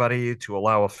to everybody to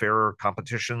allow a fairer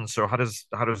competition. So how does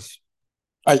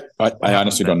I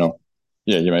honestly don't know.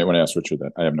 Yeah, you might want to ask Richard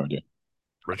that. I have no idea.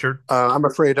 Richard? I'm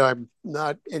afraid I'm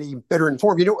not any better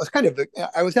informed. It was kind of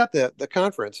I was at the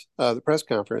conference, the press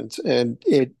conference, and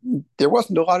there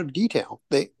wasn't a lot of detail.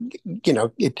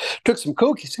 It took some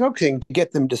coaxing to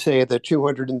get them to say that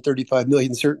 235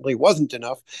 million certainly wasn't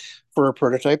enough for a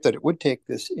prototype, that it would take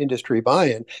this industry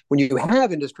buy-in. When you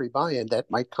have industry buy-in,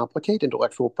 that might complicate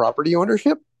intellectual property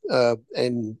ownership.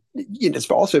 And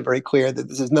it's also very clear that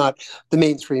this is not the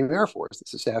mainstream Air Force.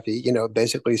 This is SAFI,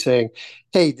 basically saying,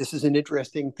 hey, this is an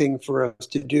interesting thing for us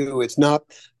to do. It's not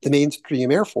the mainstream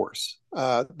Air Force.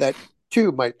 That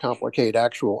too might complicate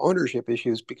actual ownership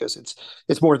issues, because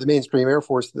it's more the mainstream Air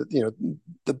Force that,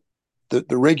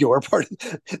 the regular part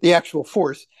of the actual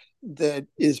force that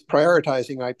is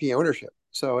prioritizing IP ownership.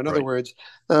 So in other words,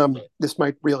 this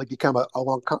might really become a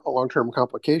long-term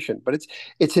complication, but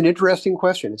it's an interesting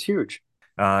question. It's huge.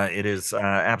 It is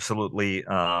absolutely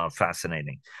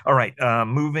fascinating. All right,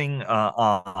 moving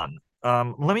on.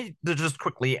 Let me just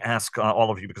quickly ask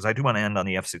all of you, because I do want to end on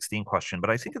the F-16 question, but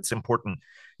I think it's important.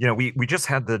 We just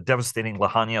had the devastating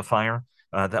Lahaina fire.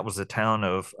 That was a town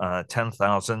of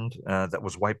 10,000 that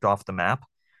was wiped off the map.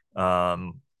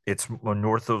 It's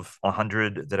north of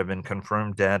 100 that have been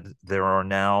confirmed dead. There are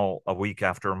now, a week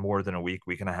after, more than a week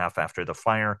and a half after the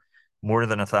fire, more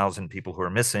than 1,000 people who are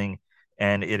missing.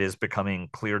 And it is becoming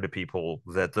clear to people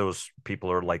that those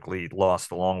people are likely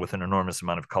lost, along with an enormous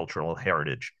amount of cultural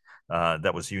heritage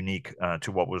that was unique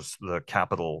to what was the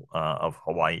capital of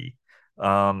Hawaii.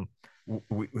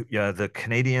 The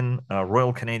Canadian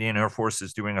Royal Canadian Air Force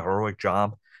is doing a heroic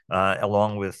job,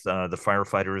 along with the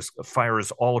firefighters.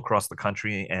 Fires all across the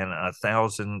country, and a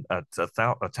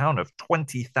town of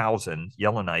 20,000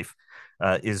 Yellowknife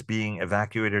is being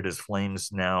evacuated as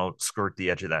flames now skirt the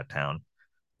edge of that town.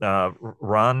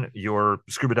 Ron, you're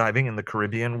scuba diving in the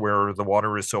Caribbean, where the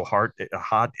water is so hot,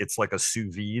 it's like a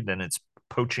sous vide and it's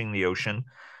poaching the ocean.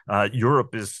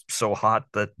 Europe is so hot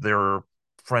that there are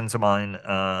friends of mine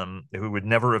who would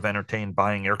never have entertained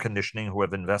buying air conditioning, who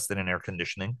have invested in air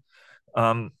conditioning.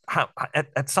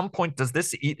 At some point, does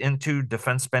this eat into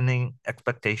defense spending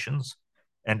expectations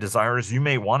and desires? You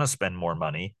may want to spend more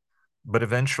money, but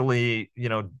eventually,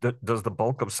 does the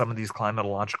bulk of some of these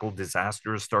climatological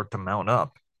disasters start to mount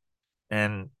up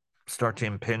and start to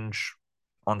impinge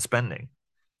on spending?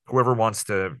 Whoever wants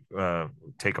to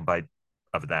take a bite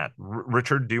of that.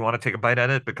 Richard, do you want to take a bite at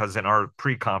it? Because in our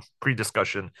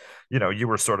pre-discussion, you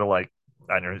were sort of like,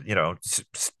 I don't,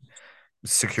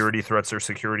 security threats are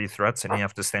security threats, and you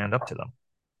have to stand up to them.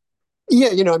 Yeah,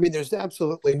 I mean, there's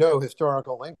absolutely no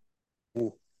historical link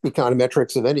in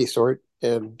econometrics of any sort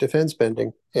and defense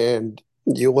spending. And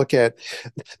you look at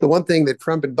the one thing that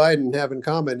Trump and Biden have in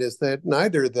common is that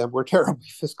neither of them were terribly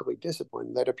fiscally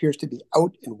disciplined. That appears to be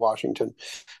out in Washington.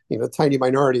 A tiny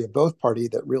minority of both parties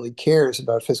that really cares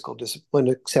about fiscal discipline,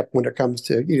 except when it comes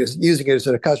to using it as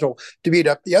a cudgel to beat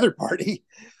up the other party.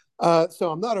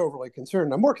 So I'm not overly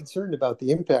concerned. I'm more concerned about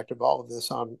the impact of all of this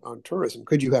on tourism.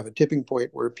 Could you have a tipping point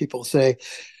where people say,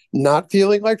 not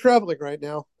feeling like traveling right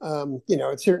now?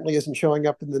 It certainly isn't showing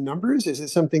up in the numbers. Is it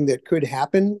something that could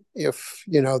happen if,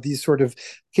 these sort of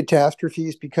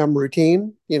catastrophes become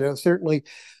routine? Certainly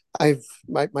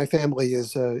my family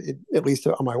is, at least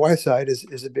on my wife's side,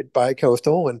 is a bit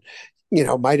bi-coastal, and,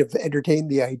 might have entertained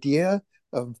the idea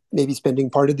of maybe spending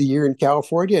part of the year in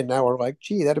California. And now we're like,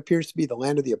 gee, that appears to be the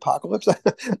land of the apocalypse.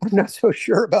 I'm not so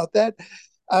sure about that.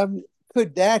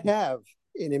 Could that have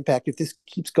an impact if this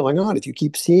keeps going on? If you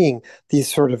keep seeing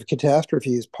these sort of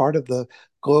catastrophes part of the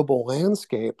global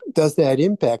landscape, does that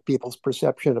impact people's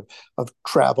perception of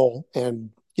travel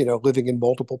and living in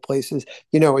multiple places?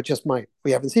 It just might.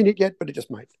 We haven't seen it yet, but it just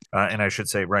might. And I should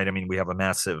say, right, I mean, we have a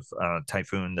massive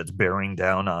typhoon that's bearing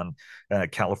down on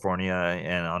California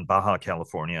and on Baja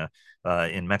California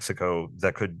in Mexico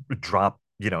that could drop,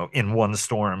 in one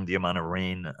storm, the amount of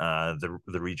rain the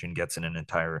region gets in an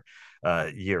entire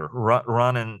year.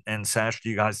 Ron and Sash, do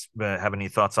you guys have any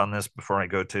thoughts on this before I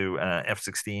go to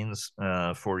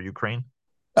F-16s for Ukraine?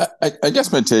 I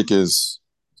guess my take is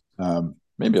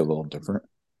maybe a little different.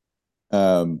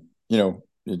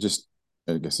 It just,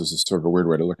 I guess this is sort of a weird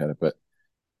way to look at it, but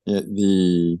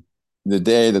the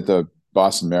day that the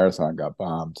Boston Marathon got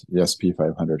bombed, the SP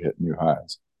 500 hit new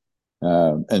highs.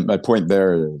 And my point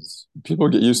there is people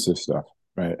get used to stuff,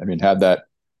 right? I mean, had that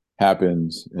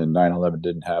happened and 9/11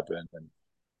 didn't happen,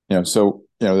 and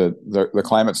the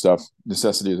climate stuff,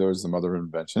 necessity is always the mother of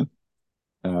invention.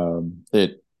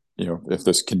 If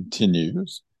this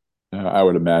continues, I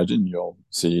would imagine you'll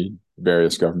see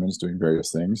various governments doing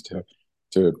various things to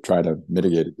try to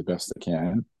mitigate it the best they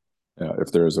can,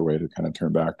 if there is a way to kind of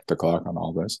turn back the clock on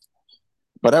all this.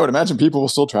 But I would imagine people will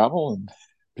still travel, and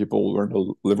people will learn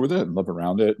to live with it and live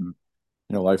around it, and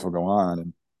life will go on.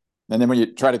 And then when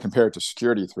you try to compare it to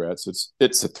security threats,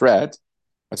 it's a threat.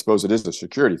 I suppose it is a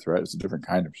security threat. It's a different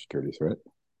kind of security threat.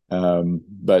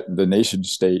 But the nation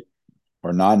state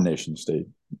or non-nation state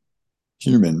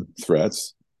human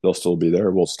threats, they'll still be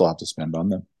there. We'll still have to spend on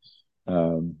them.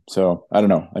 So I don't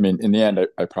know. I mean, in the end,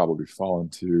 I probably fall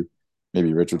into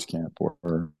maybe Richard's camp,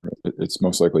 or it's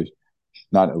most likely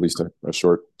not at least a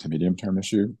short to medium term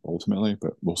issue ultimately,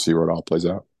 but we'll see where it all plays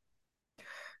out.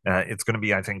 It's going to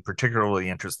be, I think, particularly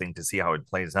interesting to see how it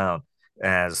plays out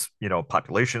as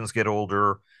populations get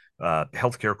older.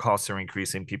 Healthcare costs are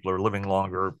increasing. People are living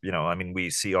longer. I mean, we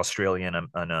see Australia in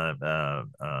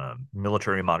a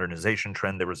military modernization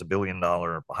trend. There was $1 billion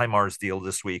HIMARS deal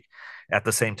this week, at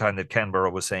the same time that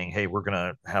Canberra was saying, "Hey, we're going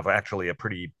to have actually a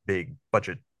pretty big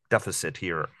budget deficit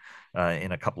here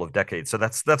in a couple of decades." So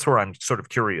that's where I'm sort of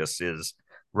curious is,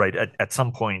 right, at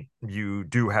some point you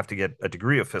do have to get a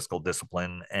degree of fiscal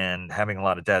discipline, and having a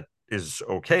lot of debt is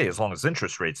okay as long as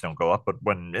interest rates don't go up. But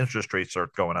when interest rates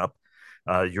start going up,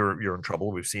 you're in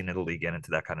trouble. We've seen Italy get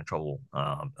into that kind of trouble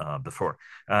before.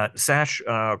 Sash,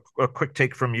 a quick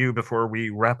take from you before we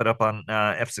wrap it up on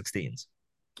F-16s.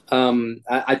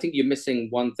 I think you're missing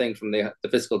one thing from the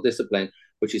fiscal discipline,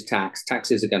 which is tax.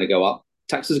 Taxes are going to go up.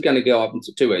 Taxes are going to go up in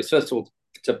two ways. First of all,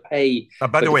 to pay.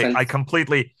 By the way,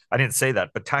 I didn't say that,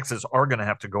 but taxes are going to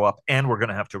have to go up, and we're going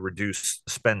to have to reduce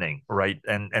spending, right?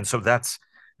 And so that's,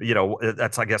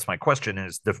 I guess my question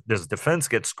is, does defense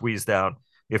get squeezed out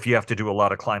if you have to do a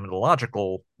lot of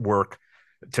climatological work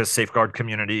to safeguard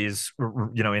communities,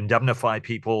 indemnify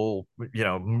people,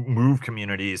 move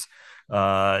communities,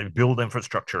 build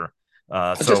infrastructure?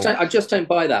 I just don't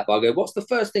buy that, Bargo. What's the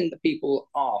first thing that people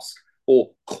ask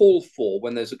or call for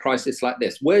when there's a crisis like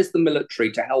this? Where's the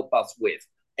military to help us with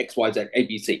X, Y, Z, A,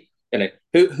 B, C?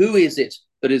 Who is it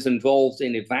that is involved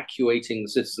in evacuating the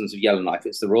citizens of Yellowknife?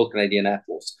 It's the Royal Canadian Air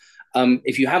Force.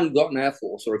 If you haven't got an Air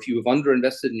Force, or if you have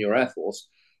underinvested in your Air Force,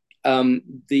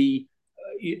 the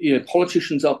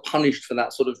politicians are punished for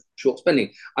that sort of short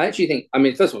spending. I actually think,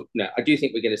 first of all, no, I do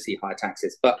think we're going to see higher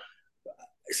taxes, but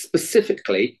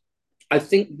specifically, I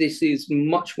think this is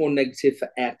much more negative for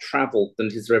air travel than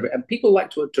it is for everything. And people like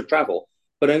to travel,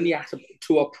 but only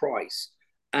to a price.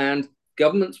 And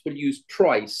governments will use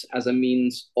price as a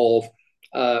means of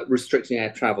restricting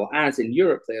air travel, as in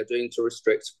Europe they are doing to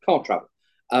restrict car travel.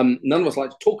 None of us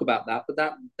like to talk about that,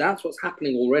 but that's what's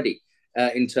happening already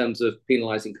in terms of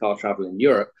penalizing car travel in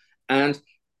Europe. And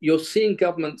you're seeing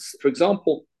governments, for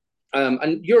example,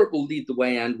 and Europe will lead the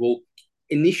way and will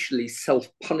initially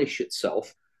self-punish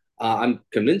itself. I'm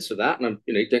convinced of that, and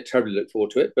I don't terribly look forward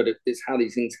to it, but it's how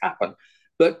these things happen.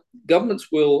 But governments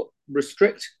will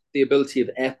restrict the ability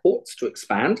of airports to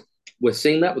expand. We're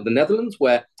seeing that with the Netherlands,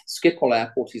 where Schiphol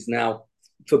Airport is now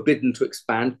forbidden to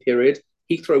expand, period.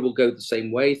 Heathrow will go the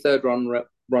same way. Third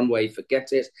runway, forget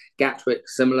it. Gatwick,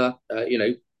 similar,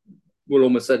 will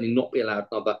almost certainly not be allowed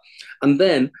another. And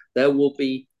then there will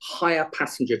be higher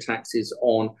passenger taxes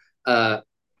on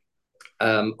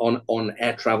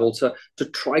air travel to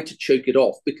try to choke it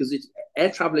off, because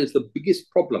air travel is the biggest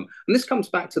problem. And this comes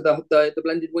back to the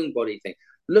blended wing body thing.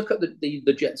 Look at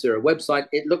the Jet Zero website.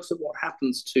 It looks at what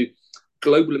happens to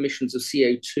global emissions of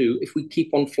CO2 if we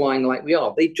keep on flying like we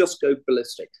are. They just go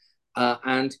ballistic.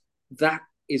 And that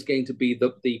is going to be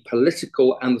the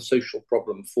political and the social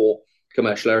problem for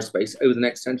commercial aerospace over the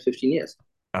next 10 to 15 years.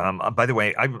 By the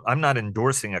way, I'm not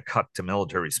endorsing a cut to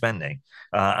military spending.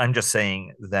 I'm just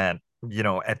saying that,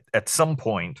 at some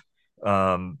point,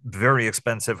 very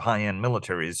expensive high-end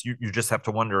militaries, you just have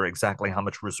to wonder exactly how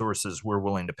much resources we're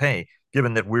willing to pay,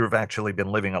 given that we've actually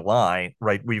been living a lie,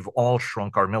 right? We've all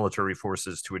shrunk our military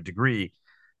forces to a degree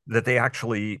that they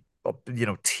actually,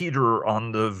 teeter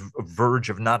on the verge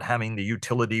of not having the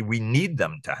utility we need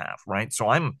them to have, right? So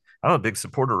I'm a big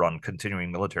supporter on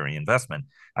continuing military investment.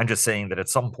 I'm just saying that at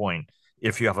some point,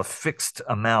 if you have a fixed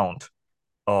amount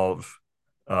of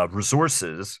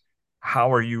resources,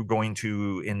 how are you going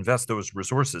to invest those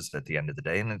resources at the end of the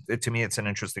day? And to me, it's an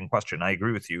interesting question. I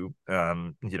agree with you.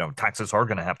 Taxes are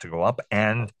going to have to go up,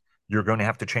 and you're going to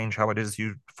have to change how it is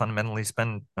you fundamentally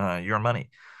spend your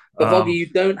money. But Voggy, you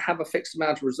don't have a fixed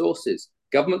amount of resources.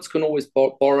 Governments can always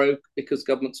borrow, because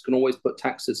governments can always put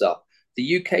taxes up.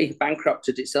 The UK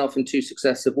bankrupted itself in 2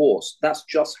 successive wars. That's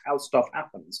just how stuff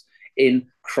happens in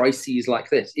crises like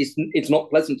this. It's not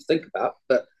pleasant to think about,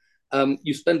 but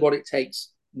you spend what it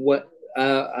takes,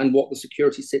 and what the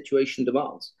security situation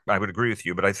demands. I would agree with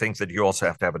you, but I think that you also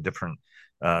have to have a different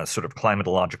sort of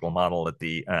climatological model at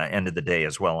the end of the day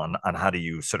as well, on how do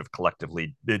you sort of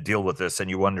collectively deal with this. And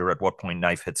you wonder at what point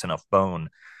knife hits enough bone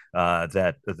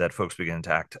that folks begin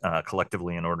to act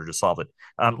collectively in order to solve it.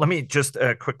 Let me just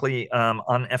quickly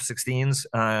on F-16s,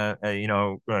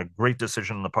 great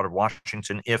decision on the part of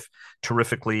Washington, if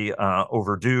terrifically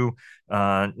overdue.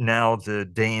 Now the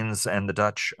Danes and the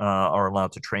Dutch are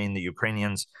allowed to train the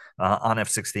Ukrainians on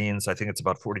F-16s. I think it's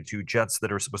about 42 jets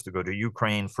that are supposed to go to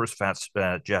Ukraine, first fast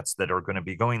jets that are going to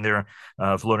be going there.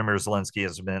 Volodymyr Zelensky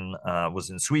was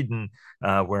in Sweden,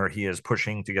 where he is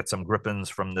pushing to get some Gripens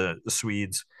from the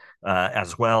Swedes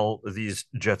as well. These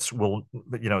jets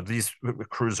these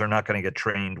crews are not going to get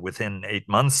trained within 8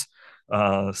 months.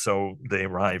 So they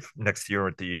arrive next year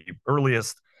at the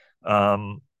earliest.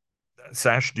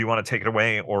 Sash, do you want to take it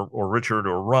away, or Richard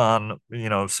or Ron?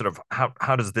 Sort of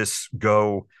how does this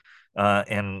go,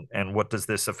 and what does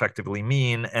this effectively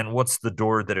mean, and what's the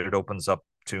door that it opens up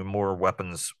to more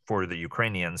weapons for the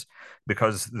Ukrainians,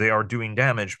 because they are doing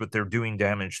damage, but they're doing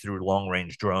damage through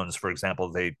long-range drones. For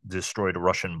example, they destroyed a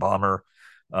Russian bomber,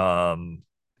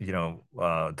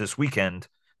 this weekend,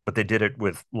 but they did it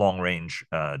with long-range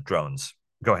drones.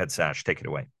 Go ahead, Sash, take it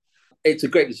away. it's a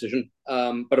great decision,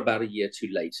 but about a year too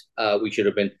late. We should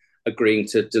have been agreeing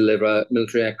to deliver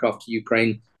military aircraft to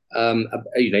Ukraine,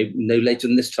 no later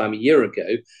than this time a year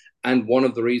ago. And one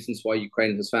of the reasons why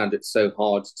Ukraine has found it so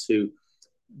hard to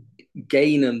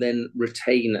gain and then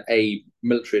retain a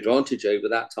military advantage over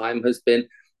that time has been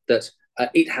that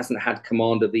it hasn't had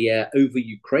command of the air over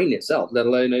Ukraine itself, let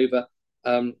alone over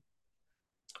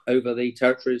the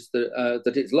territories that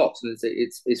it's lost, and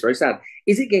it's very sad.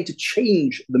 Is it going to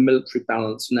change the military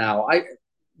balance now? I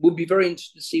would be very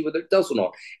interested to see whether it does or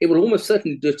not. It will almost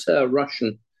certainly deter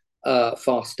Russian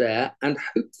fast air and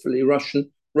hopefully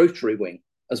Russian rotary wing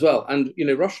as well. And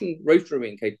Russian rotary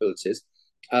wing capabilities,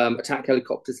 attack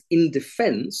helicopters in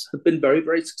defence, have been very,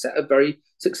 very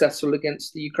successful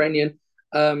against the Ukrainian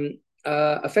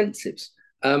offensives.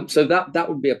 So that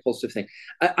would be a positive thing.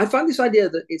 I find this idea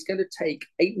that it's going to take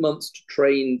 8 months to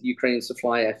train the Ukrainians to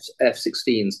fly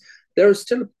F-16s. There is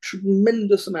still a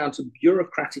tremendous amount of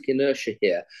bureaucratic inertia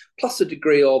here, plus a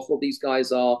degree of, well, these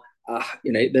guys are,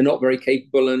 they're not very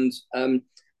capable. And,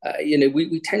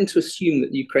 we tend to assume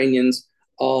that the Ukrainians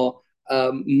are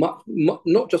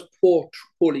not just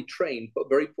poorly trained, but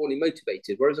very poorly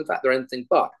motivated, whereas in fact they're anything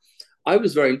but. I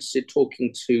was very interested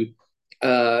talking to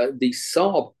the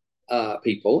Saab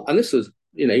people, and this was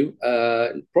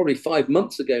probably 5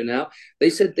 months ago now. They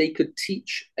said they could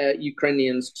teach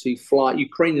Ukrainian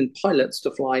pilots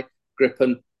to fly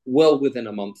Gripen well within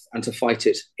a month, and to fight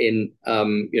it in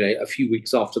a few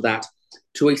weeks after that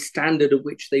to a standard at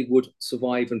which they would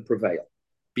survive and prevail.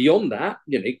 Beyond that,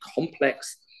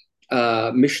 complex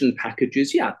mission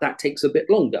packages, that takes a bit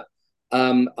longer,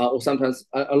 or sometimes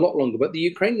a lot longer. But the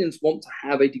Ukrainians want to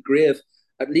have a degree of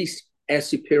at least air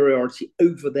superiority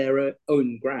over their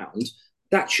own ground.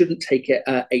 That shouldn't take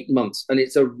 8 months. And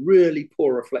it's a really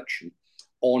poor reflection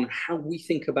on how we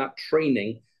think about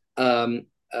training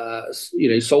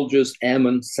soldiers,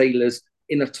 airmen, sailors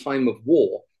in a time of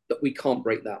war, that we can't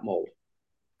break that mold.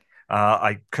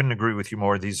 I couldn't agree with you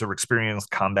more. These are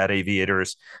experienced combat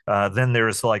aviators. Then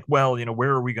there's like, well,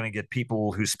 where are we going to get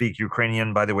people who speak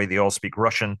Ukrainian? By the way, they all speak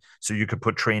Russian, so you could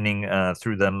put training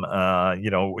through them.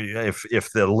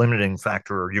 If the limiting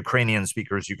factor are Ukrainian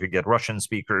speakers, you could get Russian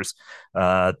speakers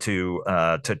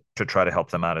to try to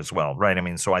help them out as well, right? I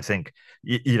mean, so I think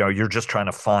you're just trying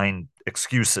to find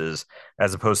excuses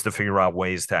as opposed to figure out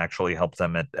ways to actually help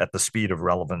them at the speed of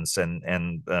relevance and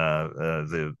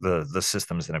the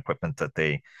systems and equipment that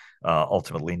they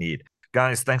ultimately need.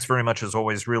 Guys, thanks very much as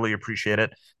always. Really appreciate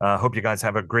it. Hope you guys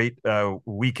have a great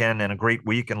weekend and a great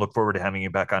week, and look forward to having you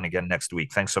back on again next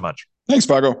week. Thanks so much. Thanks,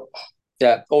 Vago.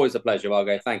 Yeah, always a pleasure,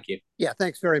 Vago. Thank you. Yeah,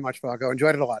 thanks very much, Vago.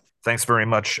 Enjoyed it a lot. Thanks very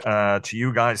much to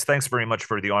you guys. Thanks very much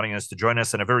for the audience to join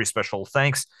us. And a very special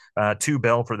thanks to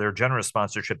Bell for their generous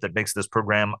sponsorship that makes this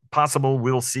program possible.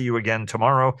 We'll see you again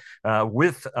tomorrow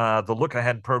with the Look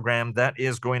Ahead program that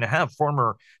is going to have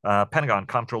former Pentagon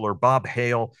Comptroller Bob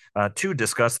Hale to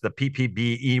discuss the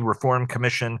PPBE Reform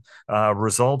Commission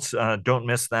results. Don't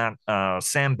miss that.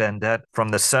 Sam Bendet from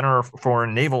the Center for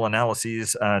Naval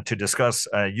Analyses to discuss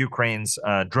Ukraine's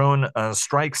drone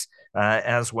strikes.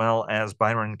 As well as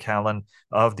Byron Callan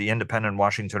of the independent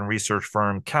Washington research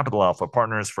firm Capital Alpha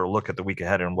Partners for a look at the week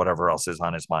ahead and whatever else is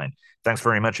on his mind. Thanks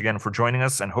very much again for joining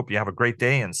us, and hope you have a great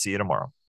day, and see you tomorrow.